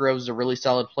 Tanner Groves is a really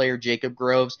solid player. Jacob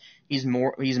Groves, he's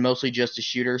mostly just a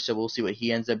shooter, so we'll see what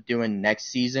he ends up doing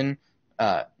next season,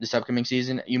 this upcoming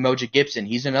season. Umoja Gibson,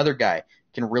 he's another guy,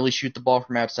 can really shoot the ball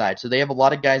from outside. So they have a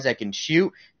lot of guys that can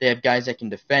shoot. They have guys that can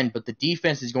defend, but the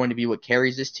defense is going to be what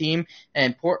carries this team.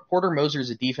 And Porter Moser is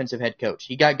a defensive head coach.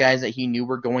 He got guys that he knew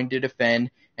were going to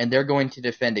defend, and they're going to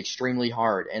defend extremely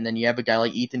hard. And then you have a guy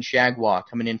like Ethan Shagwa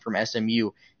coming in from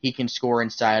SMU. He can score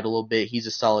inside a little bit. He's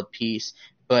a solid piece.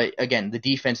 But again, the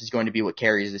defense is going to be what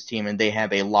carries this team, and they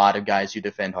have a lot of guys who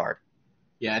defend hard.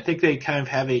 Yeah, I think they kind of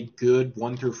have a good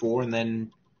 1 through 4, and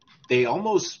then they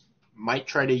almost might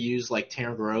try to use like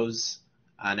Tanner Groves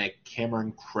on a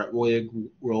Cameron Krutwig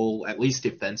role, at least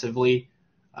defensively,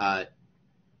 to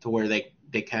where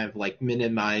they kind of like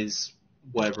minimize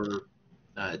whatever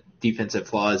defensive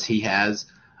flaws he has.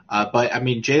 But I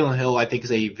mean, Jalen Hill, I think,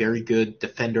 is a very good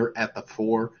defender at the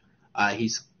 4.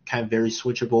 He's kind of very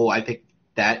switchable. I think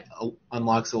that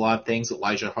unlocks a lot of things.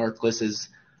 Elijah Harkless is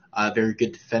a very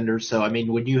good defender. So, I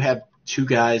mean, when you have two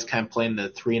guys kind of playing the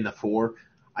 3 and the 4,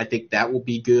 I think that will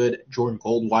be good. Jordan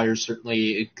Goldwire is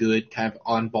certainly a good kind of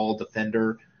on-ball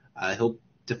defender. He'll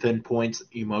defend points.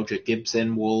 Umoja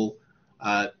Gibson will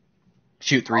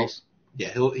shoot threes. Yeah,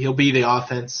 he'll be the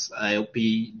offense. He'll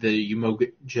be the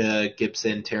Umoja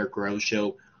Gibson, Tanner Groves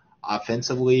show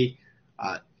offensively.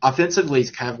 Offensively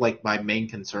is kind of like my main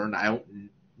concern. I don't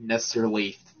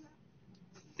necessarily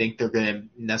think they're going to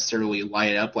necessarily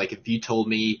light it up. Like if you told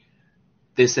me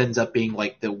this ends up being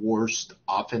like the worst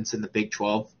offense in the Big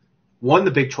 12.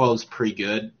 The Big 12 is pretty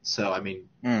good. So, I mean.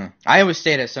 Iowa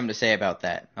State has something to say about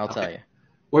that, I'll tell you.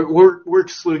 We're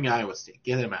excluding Iowa State.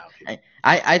 Get them out here.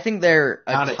 I think they're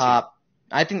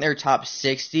I think they're top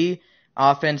 60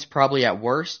 offense probably at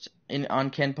worst on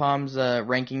Ken Palm's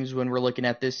rankings when we're looking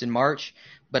at this in March.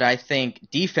 But I think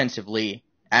defensively,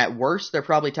 at worst, they're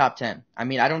probably top 10. I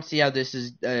mean, I don't see how this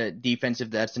is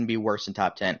defensive that's going to be worse than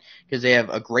top 10 because they have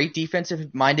a great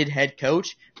defensive-minded head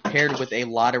coach paired with a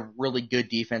lot of really good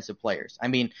defensive players. I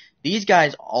mean, these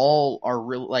guys all are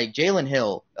really like Jalen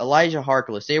Hill, Elijah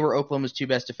Harkless. They were Oklahoma's 2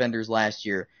 best defenders last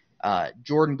year.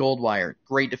 Jordan Goldwire,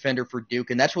 great defender for Duke,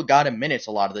 and that's what got him minutes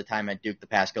a lot of the time at Duke the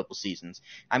past couple seasons.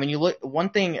 I mean, you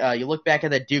look back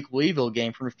at that Duke-Louisville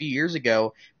game from a few years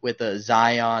ago with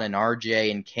Zion and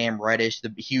RJ and Cam Reddish,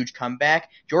 the huge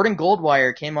comeback. Jordan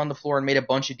Goldwire came on the floor and made a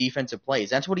bunch of defensive plays.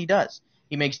 That's what he does.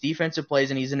 He makes defensive plays,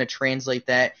 and he's going to translate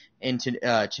that into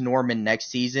to Norman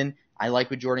next season. I like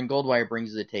what Jordan Goldwire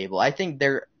brings to the table. I think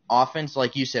their offense,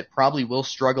 like you said, probably will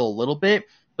struggle a little bit,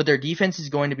 but their defense is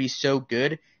going to be so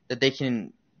good that they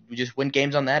can just win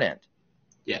games on that end.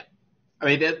 Yeah. I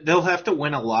mean, they'll have to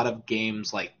win a lot of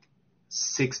games like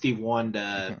 61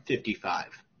 to 55.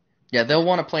 Yeah, they'll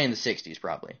want to play in the 60s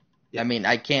probably. Yeah. I mean,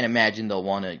 I can't imagine they'll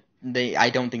want to. I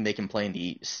don't think they can play in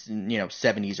the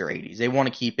 70s or 80s. They want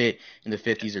to keep it in the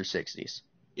 50s or 60s.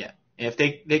 Yeah. And if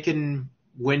they can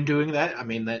win doing that, I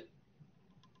mean,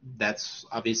 that's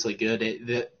obviously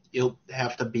good. It'll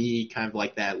have to be kind of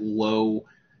like that low,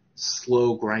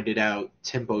 slow, grinded out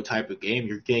tempo type of game.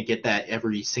 You're going to get that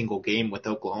every single game with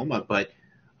Oklahoma, but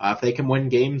if they can win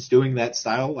games doing that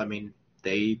style, I mean,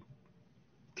 they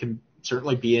can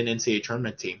certainly be an NCAA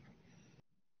tournament team.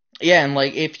 Yeah, and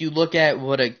like if you look at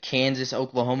what a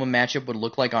Kansas-Oklahoma matchup would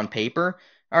look like on paper,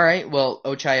 all right, well,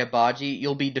 Ochai Agbaji,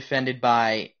 you'll be defended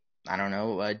by, I don't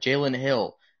know, Jalen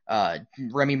Hill.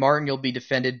 Remy Martin, you'll be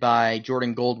defended by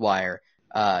Jordan Goldwire.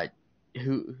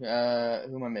 Who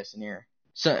am I missing here?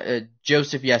 So,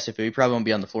 Joseph Yesufu, he probably won't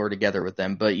be on the floor together with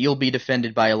them, but you'll be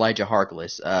defended by Elijah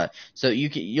Harkless. So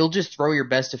you'll just throw your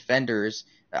best defenders.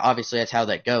 Obviously, that's how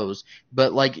that goes.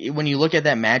 But like when you look at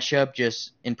that matchup,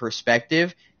 just in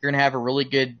perspective, you're gonna have a really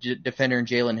good defender in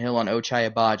Jalen Hill on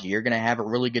Ochai Agbaji. You're gonna have a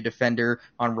really good defender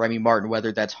on Remy Martin,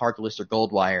 whether that's Harkless or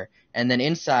Goldwire. And then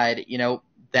inside,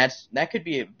 that could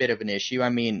be a bit of an issue. I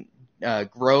mean,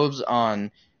 Groves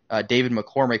on David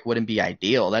McCormick wouldn't be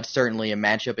ideal. That's certainly a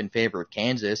matchup in favor of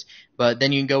Kansas. But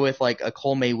then you can go with like a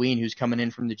Cole Mayween who's coming in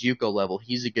from the JUCO level.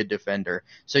 He's a good defender.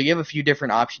 So you have a few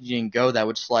different options you can go that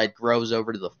would slide Groves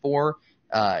over to the 4.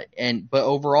 But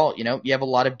overall, you have a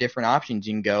lot of different options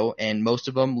you can go, and most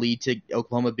of them lead to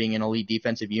Oklahoma being an elite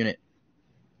defensive unit.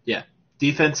 Yeah.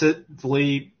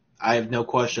 Defensively, I have no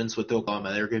questions with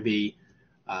Oklahoma. They're going to be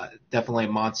definitely a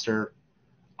monster.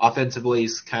 Offensively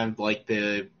is kind of like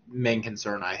the main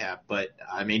concern I have. But,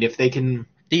 I mean, if they can...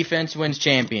 Defense wins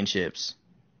championships.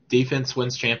 Defense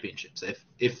wins championships.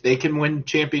 If they can win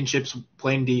championships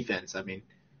playing defense, I mean,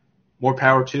 more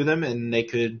power to them, and they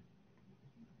could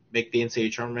make the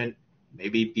NCAA tournament,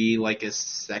 maybe be like a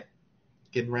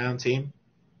second round team.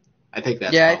 I think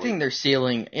that's Yeah, probably, I think their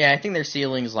ceiling. Yeah, I think their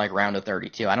ceiling is like round of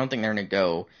 32. I don't think they're going to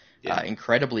go yeah.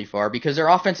 incredibly far because their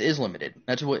offense is limited.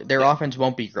 That's what their Yeah. offense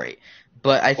won't be great,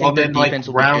 but I Well, think their then like defense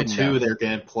will be good round two, enough. they're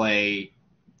going to play.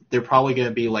 They're probably going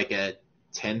to be like a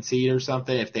 10 seed or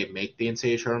something if they make the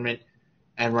NCAA tournament.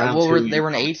 And round two, They you were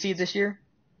an probably 8 seed this year.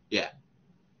 yeah.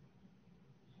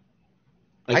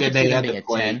 I Like could see they them had to being a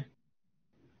play. 10.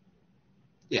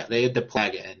 Yeah, they had to play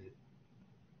again.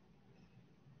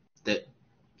 That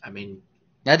I mean,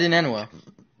 That didn't end well.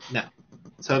 no.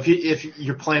 So if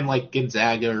you're playing like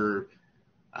Gonzaga or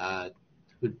uh,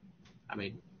 who- I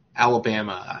mean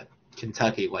Alabama,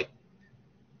 Kentucky, like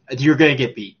you're going to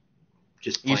get beat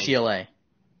just playing. UCLA.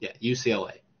 Yeah,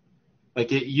 UCLA.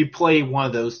 Like you play one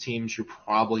of those teams, you're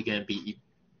probably going to be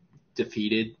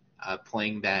defeated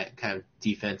playing that kind of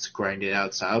defense grinded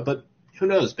out style. But who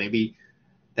knows? Maybe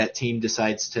that team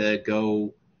decides to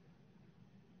go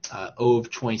 0 of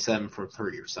 27 from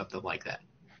 3 or something like that.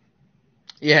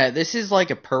 Yeah, this is like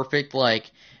a perfect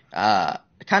kind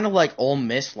of like Ole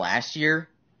Miss last year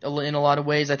in a lot of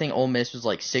ways. I think Ole Miss was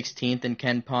like 16th in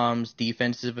Ken Palm's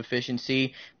defensive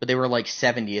efficiency, but they were like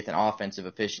 70th in offensive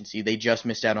efficiency. They just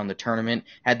missed out on the tournament.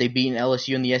 Had they beaten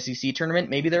LSU in the SEC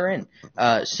tournament, maybe they're in.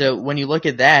 So when you look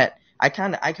at that, I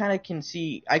kind of can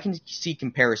see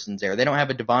comparisons there. They don't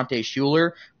have a Devontae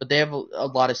Shuler, but they have a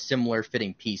lot of similar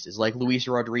fitting pieces. Like Luis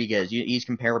Rodriguez, he's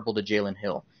comparable to Jalen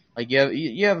Hill. Like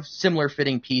you have similar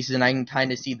fitting pieces, and I can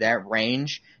kind of see that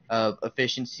range of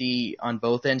efficiency on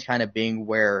both ends kind of being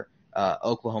where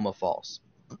Oklahoma falls.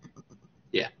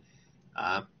 Yeah.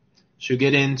 Should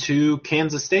get into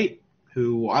Kansas State,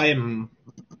 who I am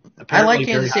I apparently like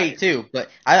Kansas very State too, but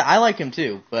I like him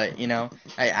too. But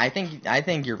I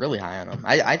think you're really high on them.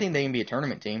 I think they can be a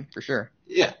tournament team for sure.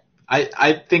 Yeah,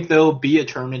 I think they'll be a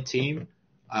tournament team.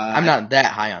 I'm not that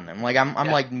high on them. Like I'm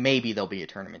Yeah. like maybe they'll be a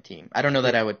tournament team. I don't know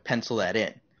that I would pencil that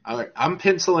in. All right, I'm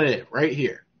penciling it right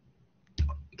here.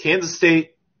 Kansas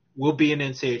State will be an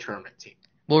NCAA tournament team.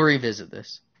 We'll revisit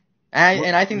this,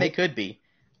 and I think they could be.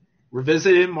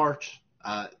 Revisit in March.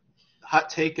 Hot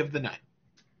take of the night.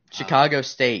 Chicago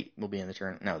State will be in the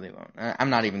tournament. No, they won't. I'm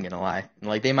not even gonna lie.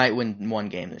 Like they might win one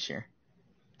game this year.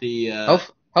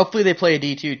 Hopefully they play a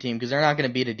D2 team because they're not gonna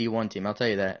beat a D1 team. I'll tell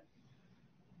you that.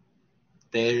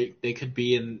 They could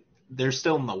be in. They're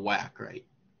still in the WAC, right?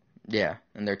 Yeah,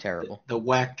 and they're terrible. The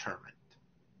WAC tournament.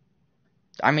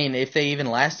 I mean, if they even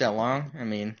last that long. I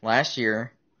mean, last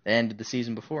year they ended the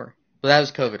season before, but that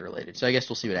was COVID related. So I guess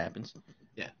we'll see what happens.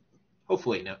 Yeah.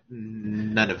 Hopefully,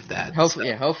 none of that.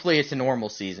 Hopefully it's a normal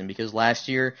season because last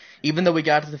year, even though we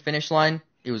got to the finish line,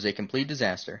 it was a complete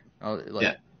disaster.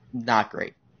 Not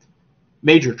great.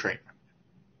 Major train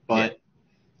wreck.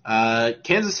 But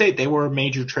Kansas State, they were a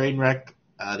major train wreck.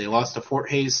 They lost to Fort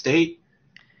Hays State.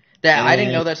 I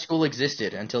didn't know that school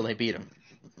existed until they beat them.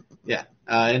 Yeah.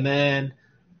 And then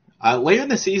later in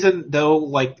the season, though,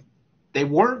 like they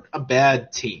weren't a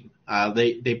bad team.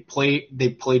 They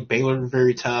played Baylor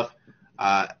very tough.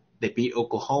 They beat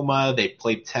Oklahoma. They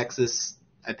played Texas.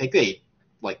 I think they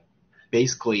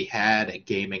basically had a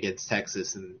game against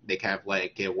Texas, and they kind of let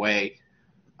it get away.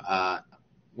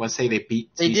 Let's say they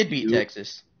beat. They did beat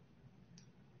Texas.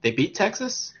 They beat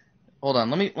Texas. Hold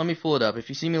on, let me pull it up. If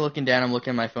you see me looking down, I'm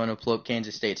looking at my phone and pull up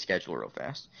Kansas State's schedule real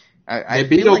fast. They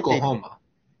beat Oklahoma.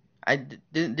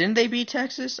 Didn't they beat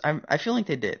Texas? I feel like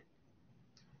they did.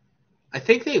 I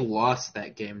think they lost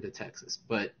that game to Texas,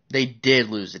 but they did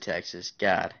lose to Texas.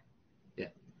 God. Yeah,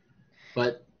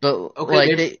 but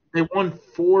okay, they won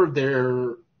four of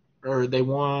their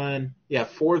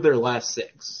last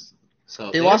 6.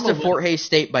 So they lost to Fort Hays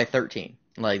State by 13.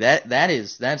 Like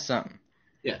that's something.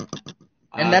 Yeah.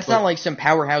 And that's not like some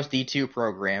powerhouse D2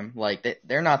 program. Like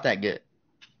they're not that good.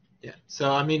 Yeah.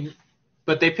 So I mean,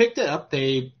 but they picked it up.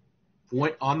 They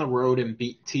went on the road and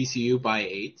beat TCU by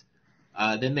 8.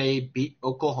 Then they beat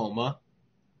Oklahoma.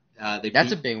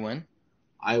 That's a big win.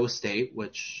 Iowa State,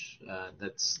 which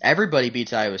that's everybody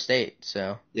beats Iowa State,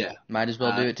 so yeah, might as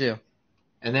well do it too.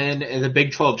 And then in the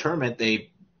Big 12 tournament,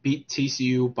 they beat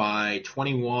TCU by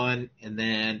 21, and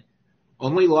then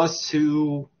only lost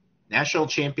to national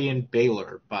champion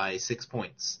Baylor by 6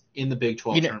 points in the Big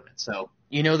 12 tournament. So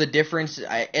you know the difference.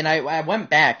 I went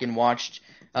back and watched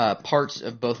parts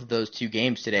of both of those two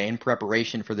games today in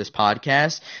preparation for this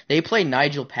podcast. They play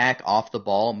Nigel Pack off the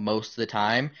ball most of the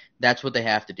time. That's what they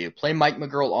have to do. Play Mike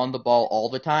McGurl on the ball all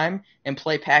the time and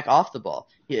play Pack off the ball.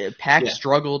 Pack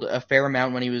struggled a fair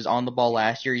amount when he was on the ball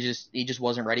last year. He just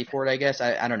wasn't ready for it, I guess.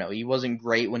 I don't know. He wasn't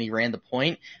great when he ran the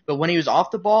point, but when he was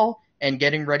off the ball, and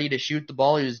getting ready to shoot the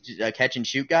ball. He was a catch and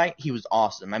shoot guy. He was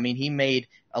awesome. I mean, he made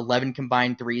 11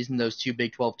 combined threes in those 2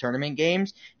 Big 12 tournament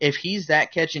games. If he's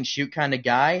that catch and shoot kind of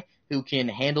guy who can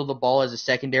handle the ball as a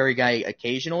secondary guy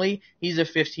occasionally, he's a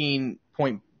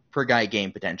 15-point per guy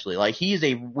game potentially. Like, he's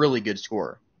a really good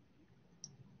scorer.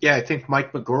 Yeah, I think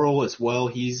Mike McGuirl as well.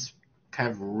 He's kind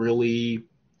of really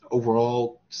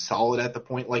overall solid at the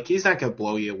point. Like, he's not going to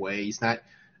blow you away. He's not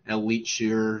an elite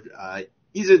shooter.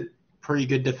 He's a pretty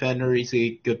good defender. He's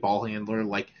a good ball handler.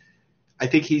 Like, I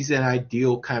think he's an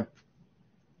ideal kind of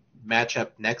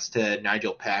matchup next to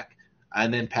Nigel Pack.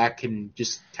 And then Pack can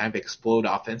just kind of explode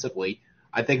offensively.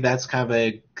 I think that's kind of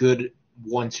a good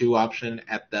 1-2 option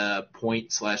at the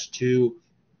point/2.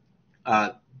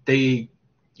 They,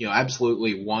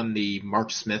 absolutely won the Mark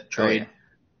Smith trade.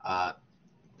 Oh, yeah.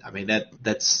 I mean,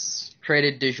 that's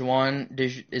traded it's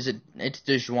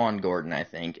DeJuan Gordon, I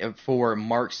think, for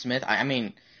Mark Smith. I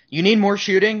mean, you need more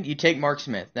shooting, you take Mark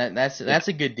Smith. That's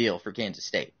a good deal for Kansas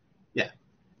State. Yeah.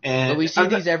 And but we see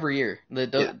these every year.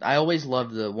 I always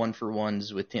love the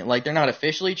 1-for-1s with teams. Like, they're not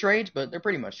officially trades, but they're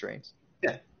pretty much trades.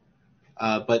 Yeah.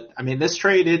 But I mean, this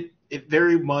trade, it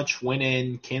very much went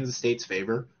in Kansas State's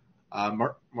favor.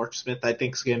 Mark Smith, I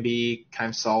think, is going to be kind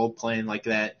of solid playing like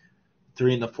that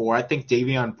 3 and the 4. I think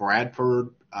Davion Bradford,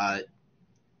 I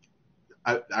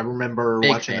remember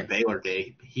watching a Baylor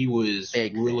game. He was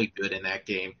really good in that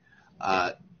game.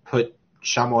 Put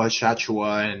Shamoa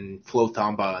Shachua and Flo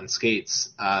Thamba on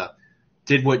skates.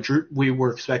 Did what we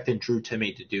were expecting Drew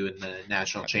Timme to do in the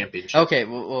national championship. Okay,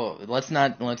 well, let's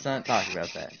not talk about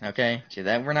that. Okay,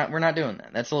 that we're not doing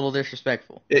that. That's a little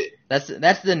disrespectful. That's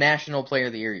the National Player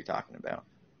of the Year you're talking about.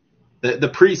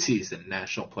 The preseason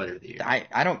National Player of the Year.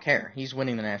 I don't care. He's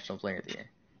winning the National Player of the Year.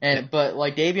 But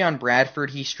like Davion Bradford,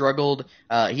 he struggled.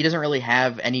 He doesn't really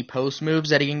have any post moves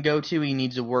that he can go to. He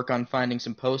needs to work on finding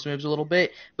some post moves a little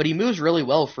bit. But he moves really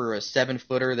well for a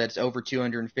 7-footer that's over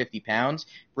 250 pounds.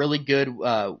 Really good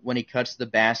when he cuts the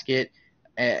basket.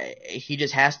 He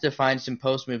just has to find some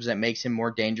post moves that makes him more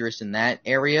dangerous in that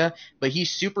area. But he's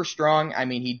super strong. I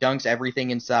mean, he dunks everything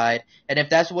inside. And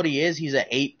if that's what he is, he's an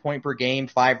 8-point per game,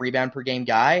 5 rebound per game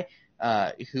guy.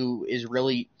 Who is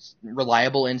really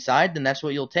reliable inside, then that's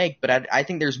what you'll take. But I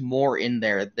think there's more in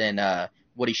there than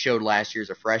what he showed last year as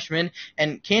a freshman.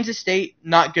 And Kansas State,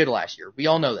 not good last year. We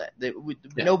all know that.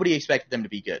 Nobody expected them to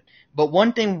be good. But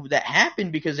one thing that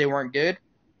happened because they weren't good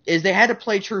is they had to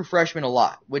play true freshmen a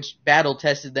lot, which battle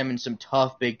tested them in some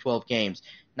tough Big 12 games.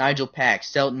 Nigel Pack,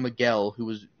 Selton Miguel, who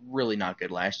was really not good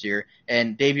last year,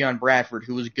 and Davion Bradford,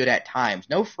 who was good at times.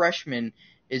 No freshman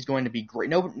is going to be great.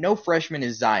 No freshman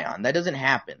is Zion. That doesn't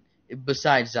happen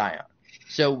besides Zion.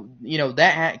 So,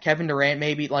 Kevin Durant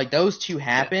maybe, like, those two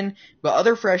happen, but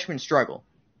other freshmen struggle.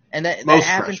 And that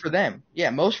happened for them. Yeah,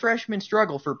 most freshmen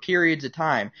struggle for periods of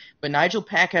time. But Nigel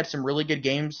Pack had some really good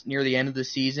games near the end of the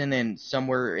season and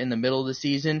somewhere in the middle of the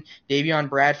season. Davion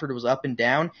Bradford was up and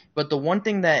down. But the one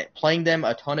thing that playing them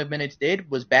a ton of minutes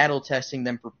did was battle testing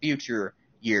them for future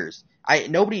years.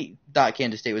 Nobody thought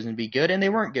Kansas State was going to be good, and they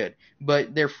weren't good.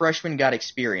 But their freshmen got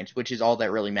experience, which is all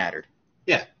that really mattered.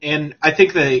 Yeah, and I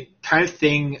think the kind of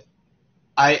thing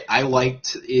I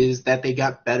liked is that they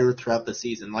got better throughout the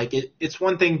season. Like, it's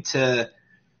one thing to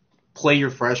play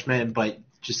your freshmen, but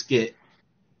just get,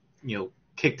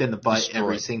 kicked in the butt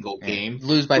every single game.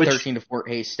 Lose by 13 to Fort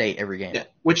Hays State every game. Yeah,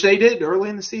 which they did early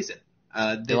in the season.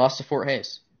 They lost to Fort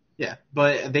Hays. Yeah,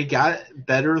 but they got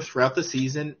better throughout the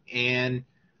season, and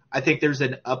I think there's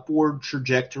an upward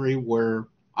trajectory where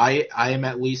I am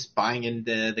at least buying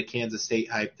into the Kansas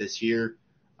State hype this year.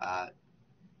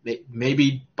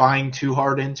 Maybe buying too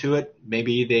hard into it.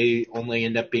 Maybe they only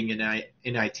end up being an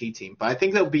NIT team. But I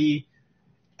think they'll be,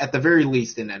 at the very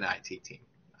least, an NIT team.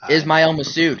 Ismail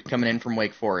Massoud coming in from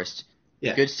Wake Forest.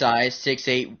 Yeah. Good size,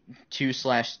 6'8",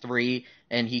 2/3,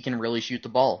 and he can really shoot the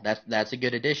ball. That's a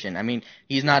good addition. I mean,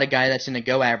 he's not a guy that's going to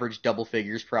go average double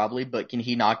figures probably, but can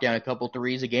he knock down a couple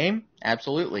threes a game?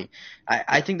 Absolutely.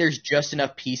 I think there's just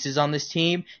enough pieces on this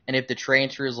team, and if the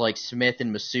transfers like Smith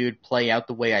and Massoud play out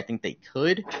the way I think they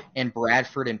could, and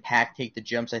Bradford and Pack take the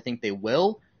jumps I think they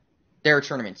will, they're a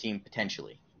tournament team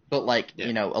potentially. But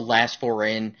a last four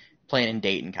in, playing in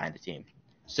Dayton kind of team.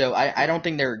 So I don't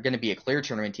think they're going to be a clear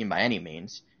tournament team by any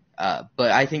means,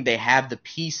 but I think they have the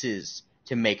pieces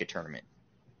to make a tournament.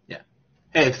 Yeah.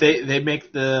 Hey, if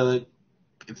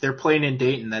if they're playing in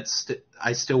Dayton,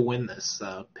 I still win this.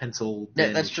 Pencil.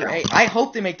 That's true. Hey, I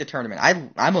hope they make the tournament.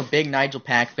 I'm a big Nigel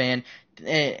Pack fan,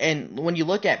 and when you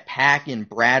look at Pack and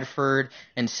Bradford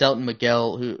and Selton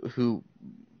Miguel, who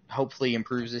hopefully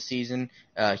improves this season,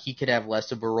 he could have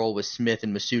less of a role with Smith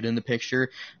and Massoud in the picture,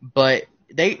 but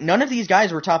none of these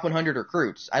guys were top 100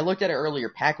 recruits. I looked at it earlier.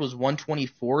 Pack was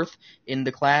 124th in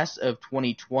the class of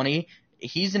 2020.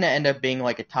 He's going to end up being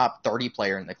like a top 30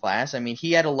 player in the class. I mean,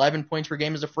 he had 11 points per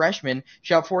game as a freshman,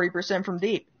 shot 40% from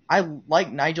deep. I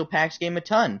like Nigel Pack's game a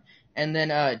ton. And then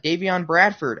Davion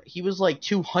Bradford, he was like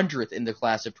 200th in the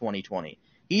class of 2020.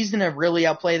 He's going to really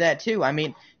outplay that too. I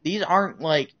mean, these aren't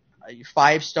like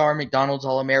 5-star McDonald's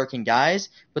All-American guys,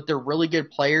 but they're really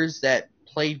good players that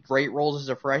played great roles as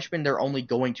a freshman. They're only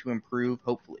going to improve,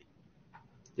 hopefully.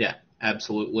 Yeah,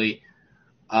 absolutely.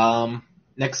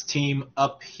 Next team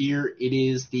up here, it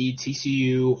is the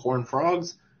TCU Horned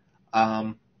Frogs.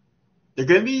 They're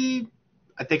going to be,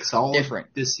 I think, solid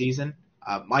Different this season.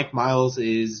 Mike Miles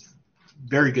is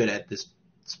very good at this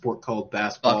sport called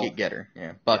basketball. Bucket getter.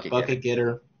 Bucket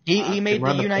getter. He made the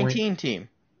U19 team.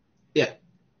 Yeah.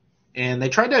 And they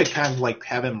tried to kind of like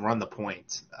have him run the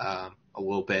point a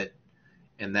little bit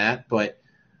in that, but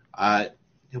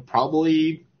he'll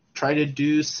probably try to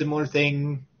do similar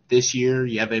thing this year.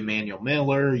 You have Emmanuel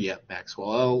Miller, you have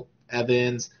Maxwell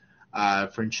Evans,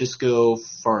 Francisco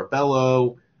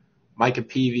Farabello, Micah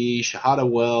Peavy, Shahada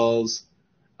Wells,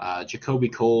 Jacoby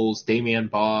Coles, Damian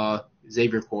Baugh,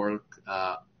 Xavier Cork,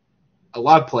 a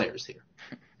lot of players here.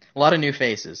 A lot of new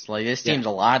faces. Like, this team's a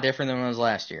lot different than it was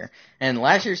last year. And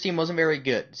last year's team wasn't very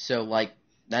good, so, like,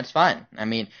 that's fine. I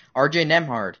mean, RJ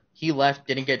Nembhard, he left,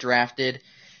 didn't get drafted.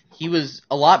 He was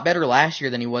a lot better last year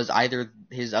than he was either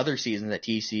his other seasons at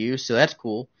TCU, so that's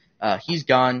cool. He's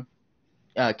gone.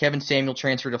 Kevin Samuel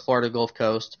transferred to Florida Gulf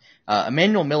Coast.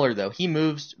 Emmanuel Miller, though,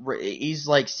 he's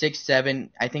like 6'7".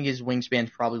 I think his wingspan's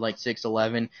probably like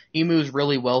 6'11". He moves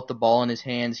really well with the ball in his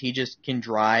hands. He just can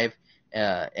drive,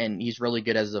 and he's really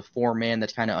good as a 4-man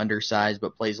that's kind of undersized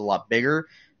but plays a lot bigger.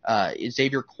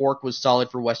 Xavier Cork was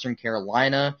solid for Western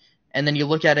Carolina. And then you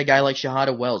look at a guy like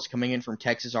Shahada Wells coming in from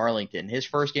Texas Arlington. His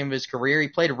first game of his career, he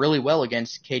played really well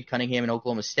against Cade Cunningham in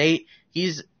Oklahoma State.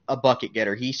 He's a bucket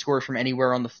getter. He scores from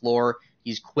anywhere on the floor.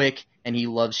 He's quick, and he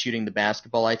loves shooting the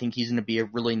basketball. I think he's going to be a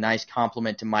really nice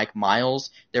complement to Mike Miles.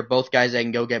 They're both guys that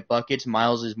can go get buckets.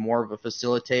 Miles is more of a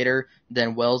facilitator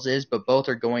than Wells is, but both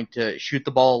are going to shoot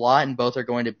the ball a lot, and both are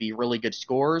going to be really good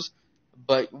scorers.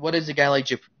 But what is a guy like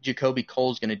Jacoby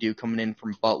Coles going to do coming in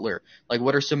from Butler? Like,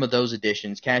 what are some of those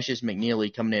additions? Cassius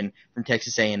McNeely coming in from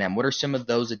Texas A&M. What are some of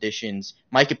those additions?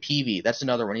 Micah Peavy, that's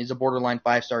another one. He's a borderline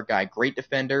 5-star guy. Great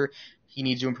defender. He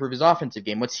needs to improve his offensive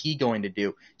game. What's he going to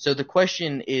do? So the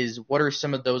question is, what are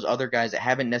some of those other guys that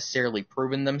haven't necessarily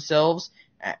proven themselves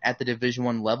at the Division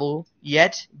I level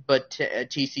yet, but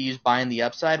TCU's buying the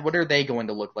upside? What are they going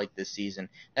to look like this season?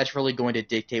 That's really going to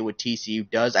dictate what TCU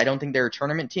does. I don't think they're a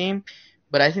tournament team,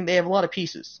 but I think they have a lot of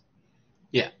pieces.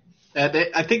 Yeah.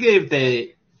 I think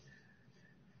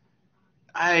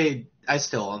I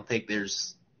still don't think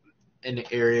there's an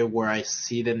area where I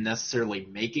see them necessarily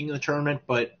making the tournament,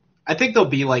 but I think they'll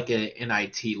be like an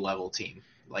NIT level team.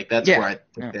 Like, that's where I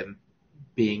think them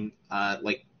being,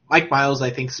 like, Mike Miles, I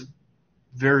think, is a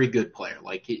very good player.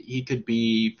 Like, he could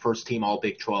be first team all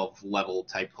Big 12 level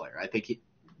type player. I think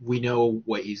we know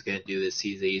what he's going to do this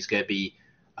season. He's going to be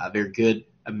very good.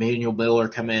 Emmanuel Miller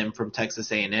coming in from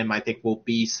Texas A&M, I think will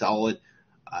be solid.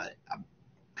 I'm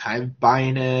kind of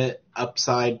buying a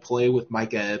upside play with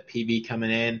Micah Peavy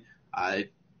coming in.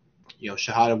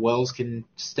 Shahada Wells can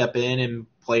step in and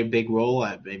play a big role.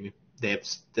 Maybe they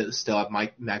still have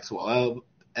Maxwell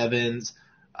Evans,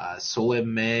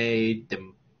 Solomé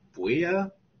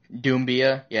Doumbia,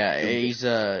 he's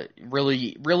a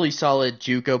really, really solid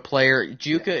JUCO player.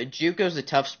 JUCO's a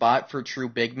tough spot for true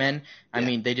big men. I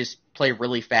mean, they just play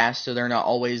really fast, so they're not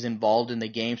always involved in the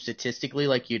game statistically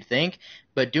like you'd think.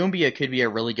 But Doumbia could be a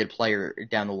really good player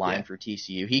down the line for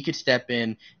TCU. He could step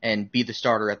in and be the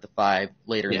starter at the 5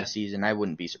 later in the season. I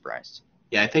wouldn't be surprised.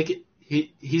 Yeah, I think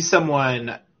he's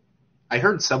someone. I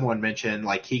heard someone mention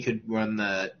like he could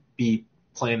be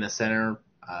playing the center,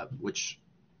 which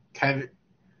I'm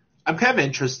kind of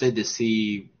interested to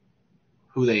see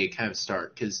who they kind of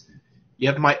start, because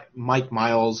you have Mike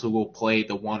Miles who will play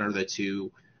the 1 or the 2.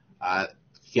 You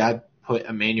got to put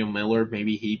Emmanuel Miller.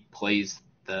 Maybe he plays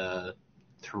the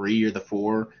 3 or the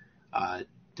 4.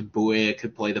 Doumbia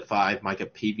could play the 5. Micah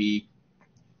Peavy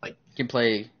can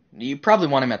play. You probably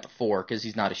want him at the 4 because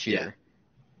he's not a shooter.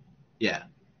 Yeah.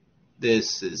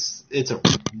 It's a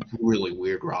really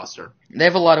weird roster. They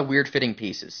have a lot of weird fitting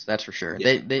pieces, that's for sure.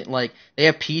 Yeah. They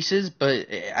have pieces, but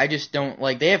I just don't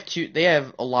like. They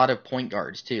have a lot of point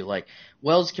guards too. Like,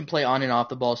 Wells can play on and off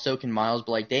the ball, so can Miles.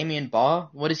 But like Damian Baugh,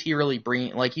 what does he really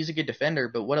bring? Like, he's a good defender,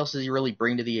 but what else does he really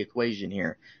bring to the equation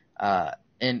here?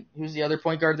 And who's the other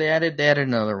point guard they added? They added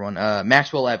another one,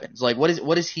 Maxwell Evans. Like, what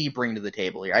does he bring to the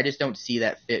table here? I just don't see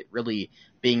that fit really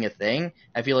being a thing.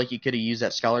 I feel like you could have used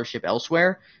that scholarship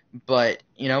elsewhere, but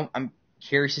I'm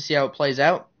curious to see how it plays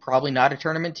out. Probably not a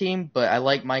tournament team, but I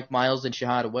like Mike Miles and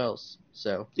Shahada Wells.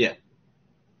 So Yeah.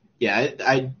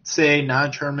 I'd say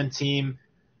non-tournament team.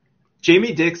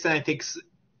 Jamie Dixon, I think, is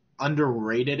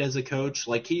underrated as a coach.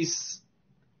 Like, he's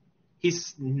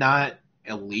not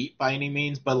elite by any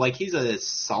means, but like he's a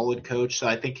solid coach. So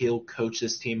I think he'll coach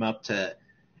this team up to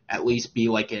at least be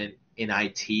like an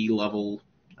IT level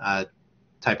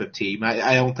type of team.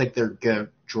 I don't think they're gonna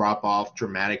drop off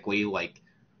dramatically like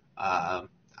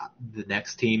the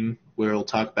next team we'll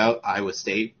talk about, Iowa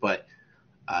State. But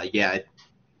I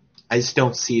just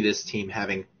don't see this team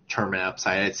having tournament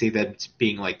upside. I'd see them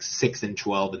being like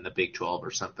 6-12 in the Big 12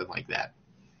 or something like that.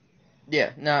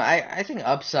 yeah, no, I think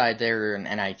upside they're an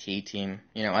NIT team.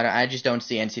 I just don't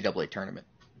see NCAA tournament.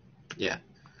 Yeah.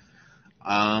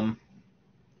 I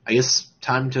guess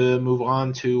time to move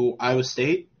on to Iowa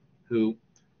State, who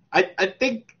I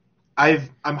think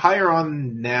I'm higher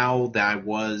on now than I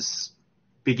was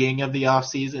beginning of the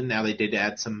offseason. Now they did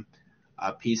add some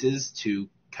pieces to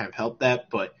kind of help that,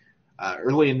 but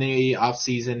early in the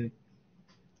offseason,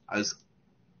 I was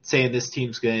saying this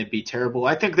team's going to be terrible.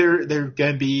 I think they're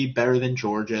going to be better than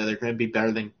Georgia. They're going to be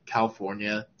better than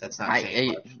California. That's not saying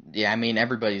much. Yeah, I mean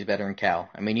everybody's better than Cal.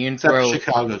 I mean you can Except throw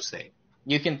Chicago State.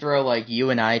 You can throw like you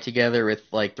and I together with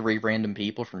like 3 random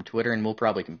people from Twitter, and we'll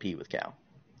probably compete with Cal.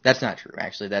 That's not true,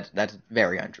 actually. That's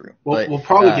very untrue. We'll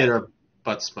probably get our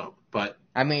butt smoked, but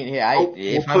I mean,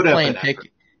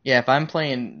 if I'm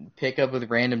playing pickup with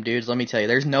random dudes, let me tell you,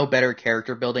 there's no better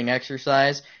character building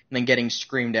exercise than getting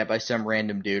screamed at by some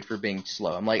random dude for being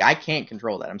slow. I'm like, I can't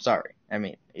control that. I'm sorry. I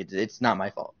mean, it's not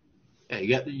my fault.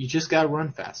 Yeah, you just got to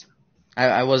run faster.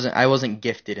 I wasn't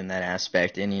gifted in that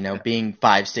aspect, and being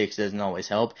 5'6" doesn't always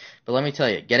help. But let me tell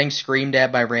you, getting screamed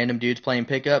at by random dudes playing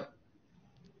pickup,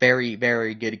 very,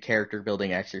 very good character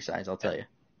building exercise. I'll tell you.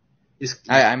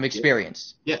 I'm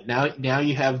experienced. Yeah, now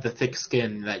you have the thick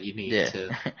skin that you need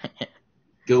to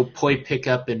go play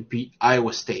pickup and beat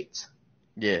Iowa State.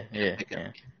 Yeah.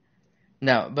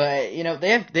 No, but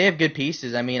they have good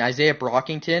pieces. I mean, Isaiah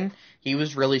Brockington, he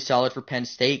was really solid for Penn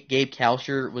State. Gabe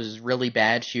Kalsher was really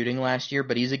bad shooting last year,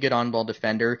 but he's a good on-ball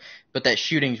defender. But that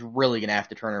shooting's really gonna have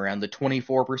to turn around. The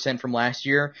 24% from last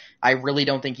year, I really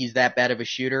don't think he's that bad of a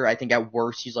shooter. I think at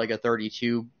worst he's like a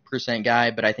 32% guy,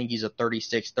 but I think he's a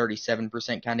 36,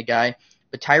 37% kind of guy.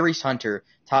 But Tyrese Hunter,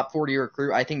 top 40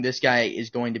 recruit, I think this guy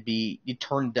is going to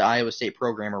turn the Iowa State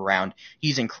program around.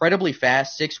 He's incredibly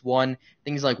fast, 6'1", I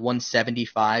think he's like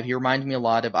 175. He reminds me a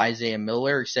lot of Isaiah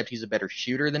Miller, except he's a better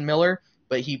shooter than Miller.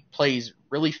 But he plays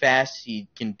really fast, he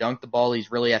can dunk the ball,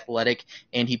 he's really athletic,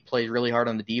 and he plays really hard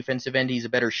on the defensive end. He's a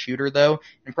better shooter, though,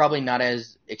 and probably not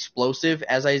as explosive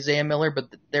as Isaiah Miller,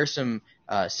 but there's some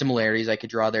similarities I could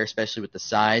draw there, especially with the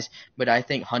size. But I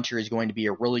think Hunter is going to be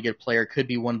a really good player, could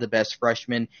be one of the best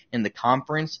freshmen in the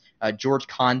conference. George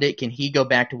Condit, can he go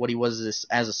back to what he was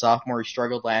as a sophomore? He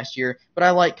struggled last year, but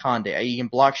I like Condit. He can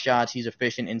block shots, he's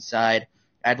efficient inside.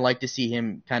 I'd like to see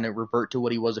him kind of revert to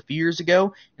what he was a few years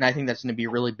ago, and I think that's going to be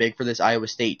really big for this Iowa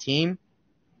State team.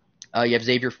 You have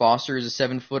Xavier Foster as a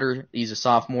 7-footer. He's a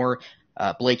sophomore.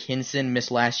 Blake Hinson missed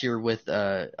last year with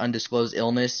undisclosed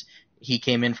illness. He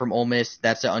came in from Ole Miss.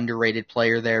 That's an underrated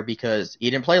player there because he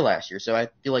didn't play last year, so I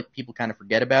feel like people kind of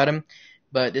forget about him.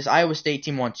 But this Iowa State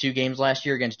team won 2 games last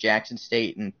year against Jackson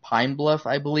State and Pine Bluff,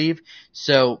 I believe.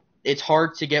 So it's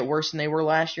hard to get worse than they were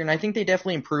last year, and I think they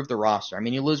definitely improved the roster. I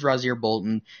mean, you lose Razir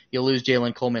Bolton, you lose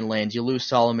Jalen Coleman-Lands, you lose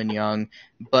Solomon Young,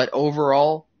 but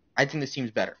overall, I think this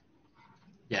team's better.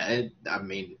 Yeah,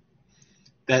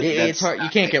 it's hard. You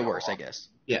can't get worse, I guess.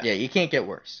 Yeah, you can't get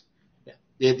worse.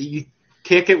 Yeah, you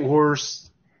can't get worse,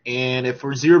 and if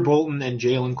Razir Bolton and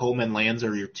Jalen Coleman-Lands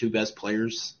are your 2 best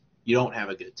players, you don't have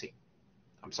a good team.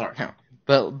 I'm sorry. No.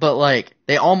 But like,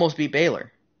 they almost beat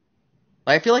Baylor.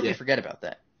 Like, I feel like they forget about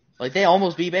that. Like, they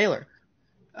almost beat Baylor.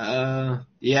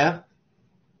 Yeah.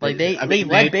 Like, they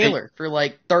led Baylor for,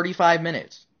 like, 35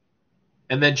 minutes.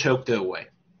 And then choked it away.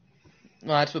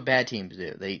 Well, that's what bad teams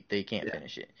do. They can't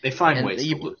finish it. They find ways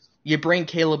to lose. You bring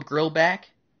Caleb Grill back,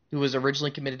 who was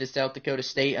originally committed to South Dakota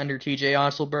State under T.J.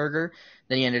 Otzelberger.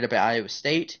 Then he ended up at Iowa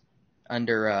State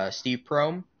under Steve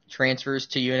Prohm. Transfers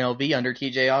to UNLV under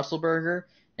T.J. Otzelberger.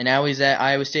 And now he's at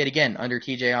Iowa State again under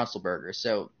T.J. Otzelberger.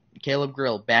 So, Caleb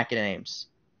Grill back at Ames.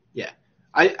 Yeah.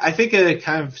 I think a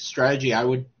kind of strategy I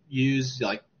would use,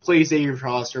 like, play Xavier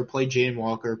Foster, play Jayden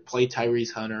Walker, play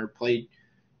Tyrese Hunter, play,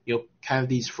 kind of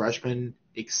these freshmen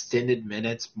extended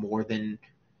minutes more than,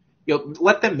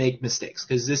 let them make mistakes.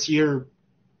 Because this year,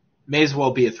 may as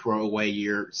well be a throwaway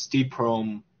year. Steve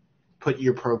Prohm put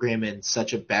your program in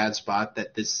such a bad spot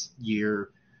that this year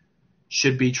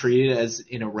should be treated as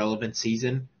an irrelevant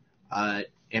season.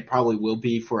 It probably will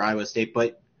be for Iowa State,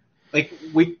 but like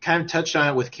we kind of touched on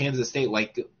it with Kansas State,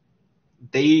 like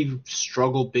they've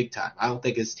struggled big time. I don't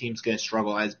think his team's going to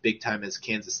struggle as big time as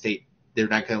Kansas State. They're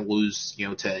not going to lose,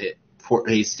 to Fort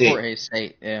Hays State. Fort Hays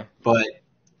State, yeah. But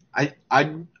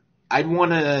I'd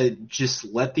want to just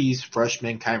let these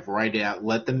freshmen kind of ride it out,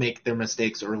 let them make their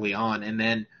mistakes early on, and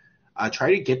then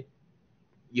try to get,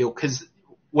 because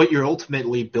what you're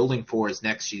ultimately building for is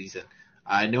next season.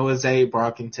 I know Isaiah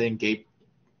Brockington, Gabe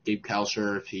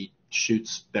Kalsher, if he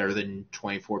shoots better than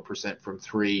 24% from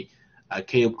three,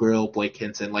 Caleb Grill, Blake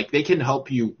Hinson, like they can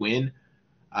help you win.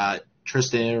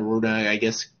 Tristan Aruna, I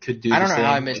guess, could do the same. I don't know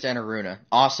how I missed Aruna.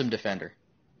 Awesome defender.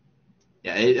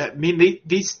 Yeah,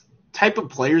 these type of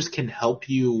players can help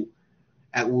you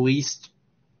at least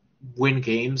win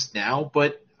games now,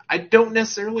 but I don't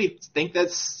necessarily think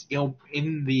that's,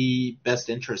 in the best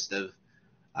interest of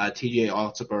TJ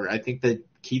Otzelberg. I think the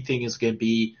key thing is going to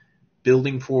be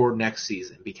building for next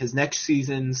season, because next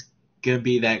season's going to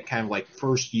be that kind of like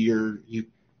first year you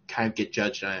kind of get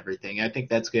judged on everything. I think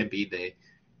that's going to be the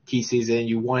key season.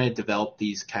 You want to develop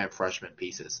these kind of freshman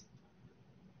pieces.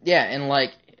 Yeah, and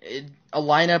like a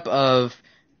lineup of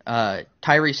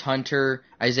Tyrese Hunter,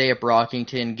 Isaiah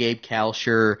Brockington, Gabe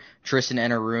Kalsher, Tristan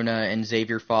Enaruna, and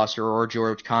Xavier Foster or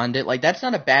George Condit, like that's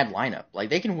not a bad lineup. Like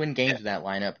they can win games with that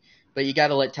lineup, but you got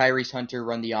to let Tyrese Hunter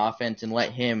run the offense and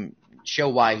let him show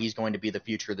why he's going to be the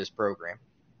future of this program.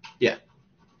 Yeah,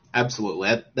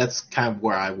 absolutely. That's kind of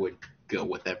where I would go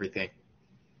with everything.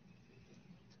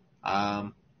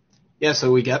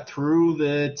 So we got through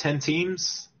the 10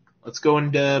 teams. Let's go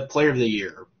into Player of the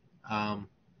Year.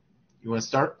 You want to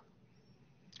start?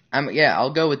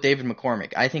 I'll go with David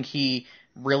McCormick. I think he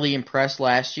really impressed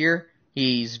last year.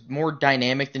 He's more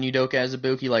dynamic than Udoka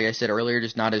Azubuike, like I said earlier,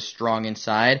 just not as strong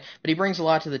inside, but he brings a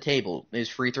lot to the table. His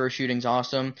free throw shooting's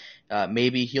awesome.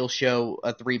 Maybe he'll show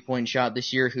a three-point shot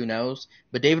this year, who knows?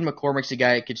 But David McCormick's a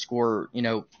guy that could score,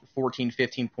 14,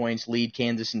 15 points, lead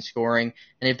Kansas in scoring,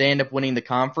 and if they end up winning the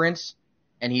conference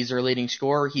and he's their leading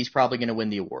scorer, he's probably going to win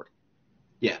the award.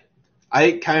 Yeah.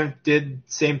 I kind of did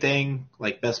same thing,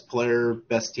 like best player,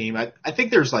 best team. I think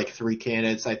there's like three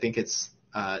candidates. I think it's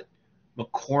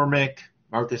McCormick,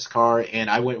 Marcus Carr, and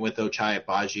I went with Ochai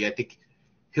Agbaji. I think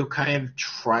he'll kind of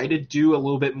try to do a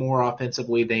little bit more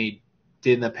offensively than he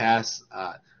did in the past.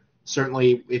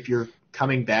 Certainly, if you're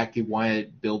coming back, you want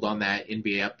to build on that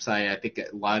NBA upside. I think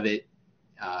a lot of it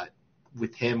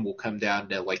with him will come down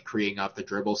to like creating off the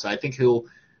dribble. So I think he'll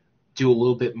do a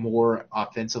little bit more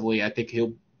offensively. I think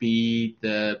he'll be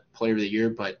the Player of the Year,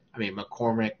 but I mean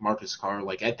McCormick, Marcus Carr,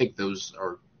 like I think those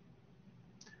are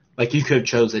like you could have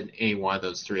chosen any one of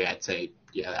those three. I'd say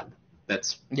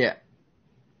that's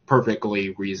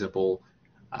perfectly reasonable.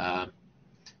 I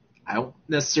don't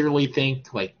necessarily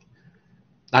think like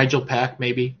Nigel Pack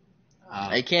maybe.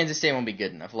 Kansas State won't be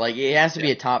good enough. Like it has to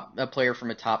be a player from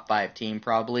a top 5 team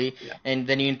probably, and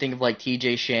then you can think of like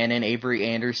T.J. Shannon, Avery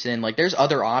Anderson. Like there's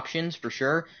other options for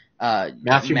sure.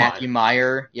 Matthew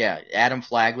Meyer, Adam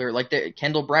Flagler, like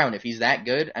Kendall Brown, if he's that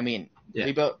good. I mean,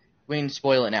 we can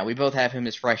spoil it now. We both have him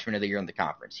as freshman of the year in the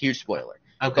conference. Huge spoiler.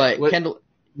 Okay, but Kendall,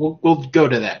 we'll go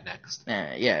to that next.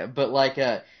 But like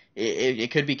it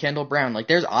could be Kendall Brown. Like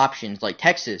there's options. Like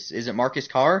Texas, is it Marcus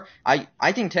Carr?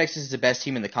 I think Texas is the best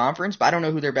team in the conference, but I don't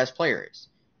know who their best player is.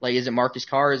 Like, is it Marcus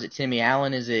Carr? Is it Timmy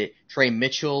Allen? Is it Trey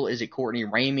Mitchell? Is it Courtney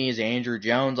Ramey? Is it Andrew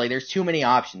Jones? Like, there's too many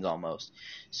options almost.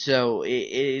 So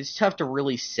it's tough to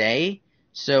really say.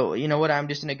 So, you know what? I'm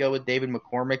just going to go with David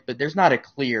McCormick, but there's not a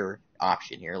clear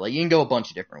option here. Like, you can go a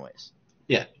bunch of different ways.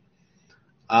 Yeah.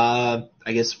 I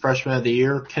guess Freshman of the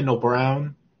Year, Kendall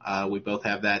Brown. We both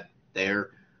have that there.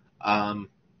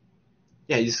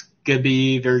 He's going to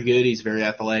be very good. He's a very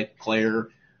athletic player.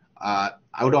 I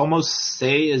would almost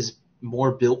say is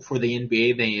more built for the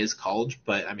NBA than he is college,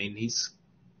 but I mean, he's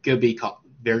going to be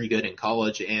very good in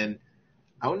college, and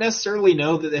I don't necessarily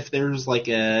know that if there's like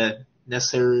a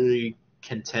necessary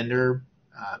contender,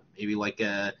 maybe like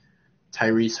a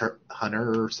Tyrese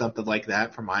Hunter or something like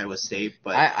that from Iowa State.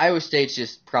 But Iowa State's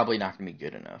just probably not going to be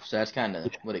good enough, so that's kind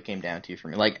of what it came down to for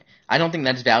me. Like, I don't think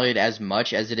that's valued as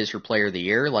much as it is for Player of the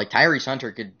Year. Like, Tyrese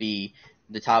Hunter could be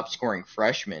the top scoring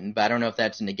freshman, but I don't know if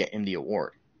that's going to get him the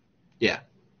award. Yeah.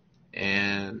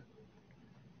 And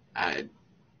I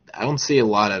don't see a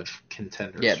lot of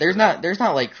contenders. Yeah, there's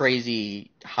not like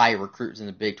crazy high recruits in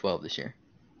the Big 12 this year.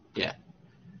 Yeah,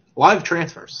 a lot of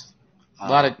transfers. A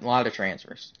lot of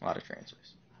transfers.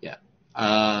 Yeah.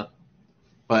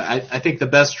 But I think the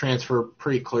best transfer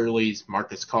pretty clearly is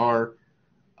Marcus Carr.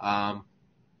 I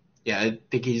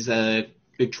think he's a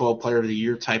Big 12 Player of the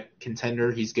Year type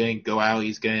contender. He's going to go out.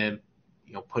 He's going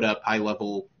to put up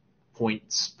high-level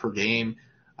points per game.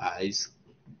 He's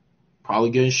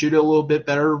probably going to shoot it a little bit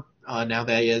better now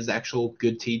that he has actual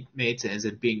good teammates and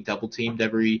isn't being double-teamed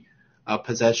every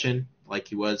possession like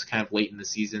he was kind of late in the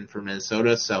season for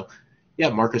Minnesota. So, yeah,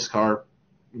 Marcus Carr,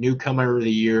 newcomer of the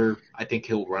year. I think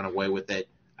he'll run away with it.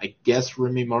 I guess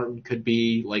Remy Martin could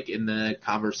be like in the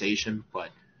conversation, but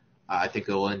I think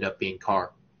it'll end up being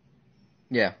Carr.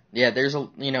 Yeah. There's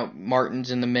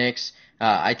Martin's in the mix.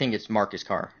 I think it's Marcus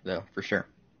Carr though, for sure.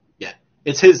 Yeah,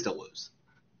 it's his to lose.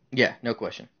 Yeah, no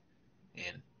question.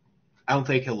 And I don't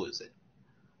think he'll lose it.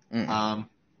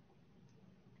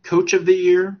 Coach of the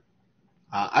year,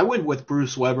 I went with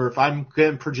Bruce Weber. If I'm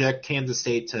going to project Kansas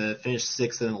State to finish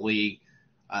 6th in the league,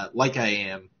 like I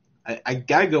am, I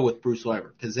got to go with Bruce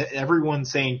Weber because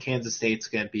everyone's saying Kansas State's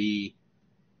going to be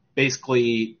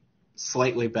basically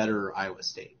slightly better Iowa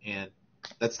State, and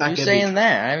that's not going to be saying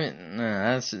that. I mean,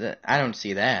 no, I don't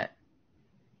see that.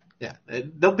 Yeah,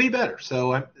 they'll be better.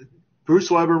 So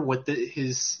Bruce Weber with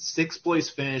his 6th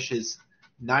place finish, his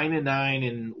 9-9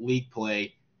 in league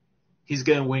play, he's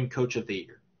going to win Coach of the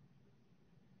Year.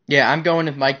 Yeah, I'm going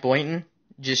with Mike Boynton.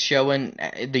 Just showing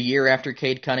the year after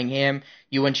Cade Cunningham,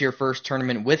 you went to your first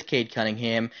tournament with Cade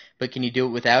Cunningham, but can you do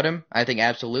it without him? I think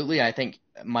absolutely. I think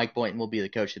Mike Boynton will be the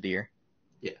Coach of the Year.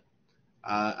 Yeah.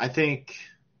 I think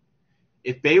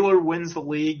if Baylor wins the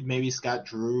league, maybe Scott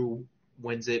Drew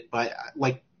wins it. But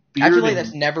like, I feel like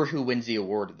that's never who wins the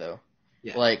award, though.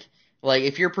 Yeah. Like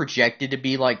if you're projected to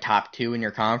be like top 2 in your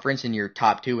conference and you're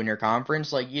top 2 in your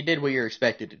conference, like you did what you're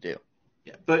expected to do.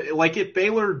 Yeah, but like if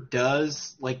Baylor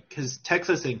does, like, because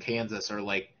Texas and Kansas are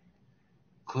like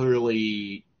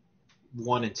clearly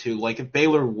 1 and 2. Like if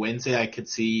Baylor wins it, I could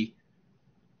see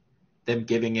them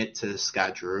giving it to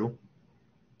Scott Drew.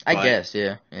 I guess,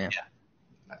 yeah.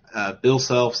 Bill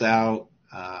Self's out.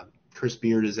 Chris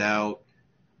Beard is out.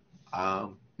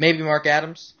 Maybe Mark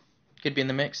Adams could be in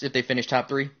the mix if they finish top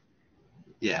 3.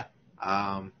 Yeah.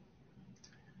 I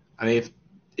mean,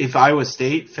 if Iowa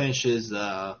State finishes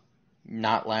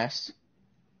not last,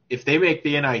 if they make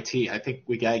the NIT, I think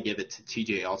we gotta give it to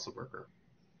TJ Otzelberger.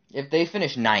 If they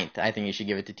finish 9th, I think you should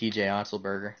give it to TJ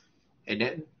Otzelberger. And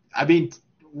then, I mean,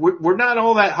 we're not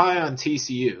all that high on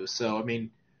TCU, so I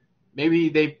mean, maybe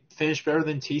they finish better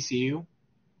than TCU.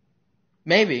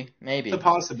 Maybe. It's a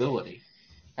possibility.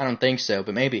 I don't think so,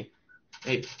 but maybe.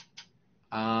 Maybe.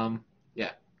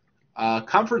 Yeah.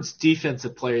 Conference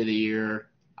Defensive Player of the Year.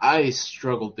 I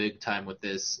struggled big time with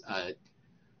this.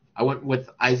 I went with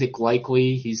Isaac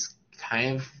Likely. He's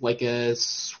kind of like a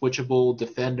switchable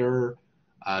defender.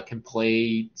 Can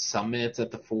play some minutes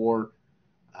at the 4.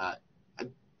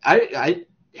 I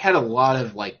had a lot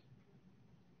of like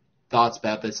thoughts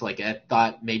about this. Like I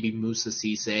thought maybe Musa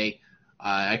Cisse.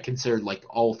 I considered like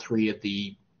all 3 of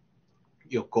the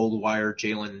Goldwire,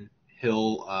 Jalen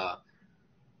Hill,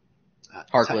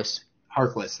 Harkless.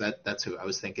 That's who I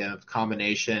was thinking of.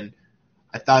 Combination.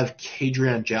 I thought of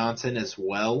Kadrian Johnson as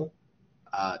well,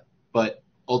 but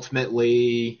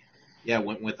ultimately,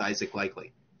 went with Isaac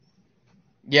Likely.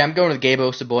 Yeah, I'm going with Gabe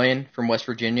Osaboyan from West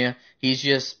Virginia. He's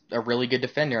just a really good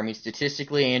defender. I mean,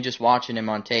 statistically and just watching him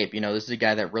on tape, this is a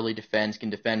guy that really defends, can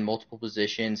defend multiple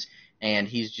positions, and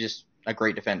he's just a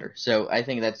great defender. So I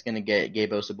think that's going to get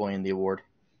Gabe Osaboyan the award.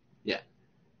 Yeah.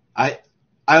 I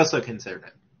also considered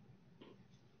him,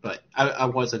 but I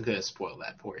wasn't going to spoil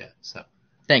that for you, so.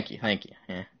 Thank you.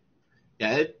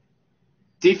 Yeah.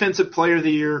 Defensive Player of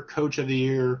the Year, Coach of the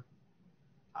Year.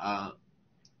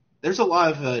 There's a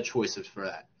lot of choices for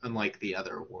that, unlike the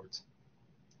other awards.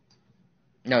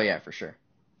 No, yeah, for sure.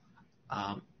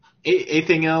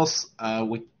 Anything else?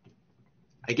 We,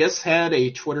 I guess, had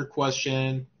a Twitter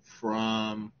question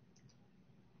from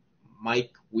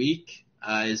Mike Week.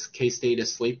 Is K-State a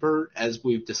sleeper, as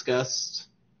we've discussed?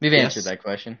 We've answered that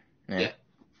question. Yeah.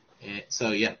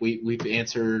 So, we've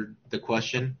answered the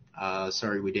question.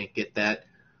 Sorry we didn't get that.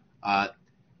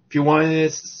 If you want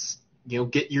to,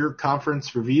 get your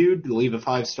conference reviewed, leave a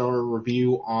 5-star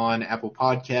review on Apple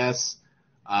Podcasts.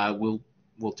 We'll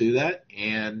do that,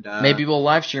 and maybe we'll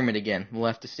live stream it again. We'll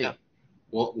have to see. Yeah,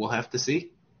 we'll have to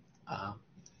see.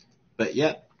 But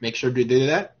make sure to do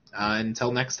that.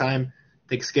 Until next time,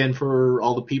 thanks again for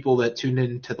all the people that tuned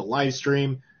in to the live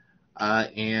stream,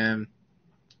 and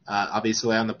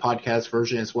obviously on the podcast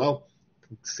version as well.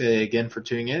 Thanks again for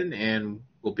tuning in, and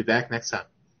we'll be back next time.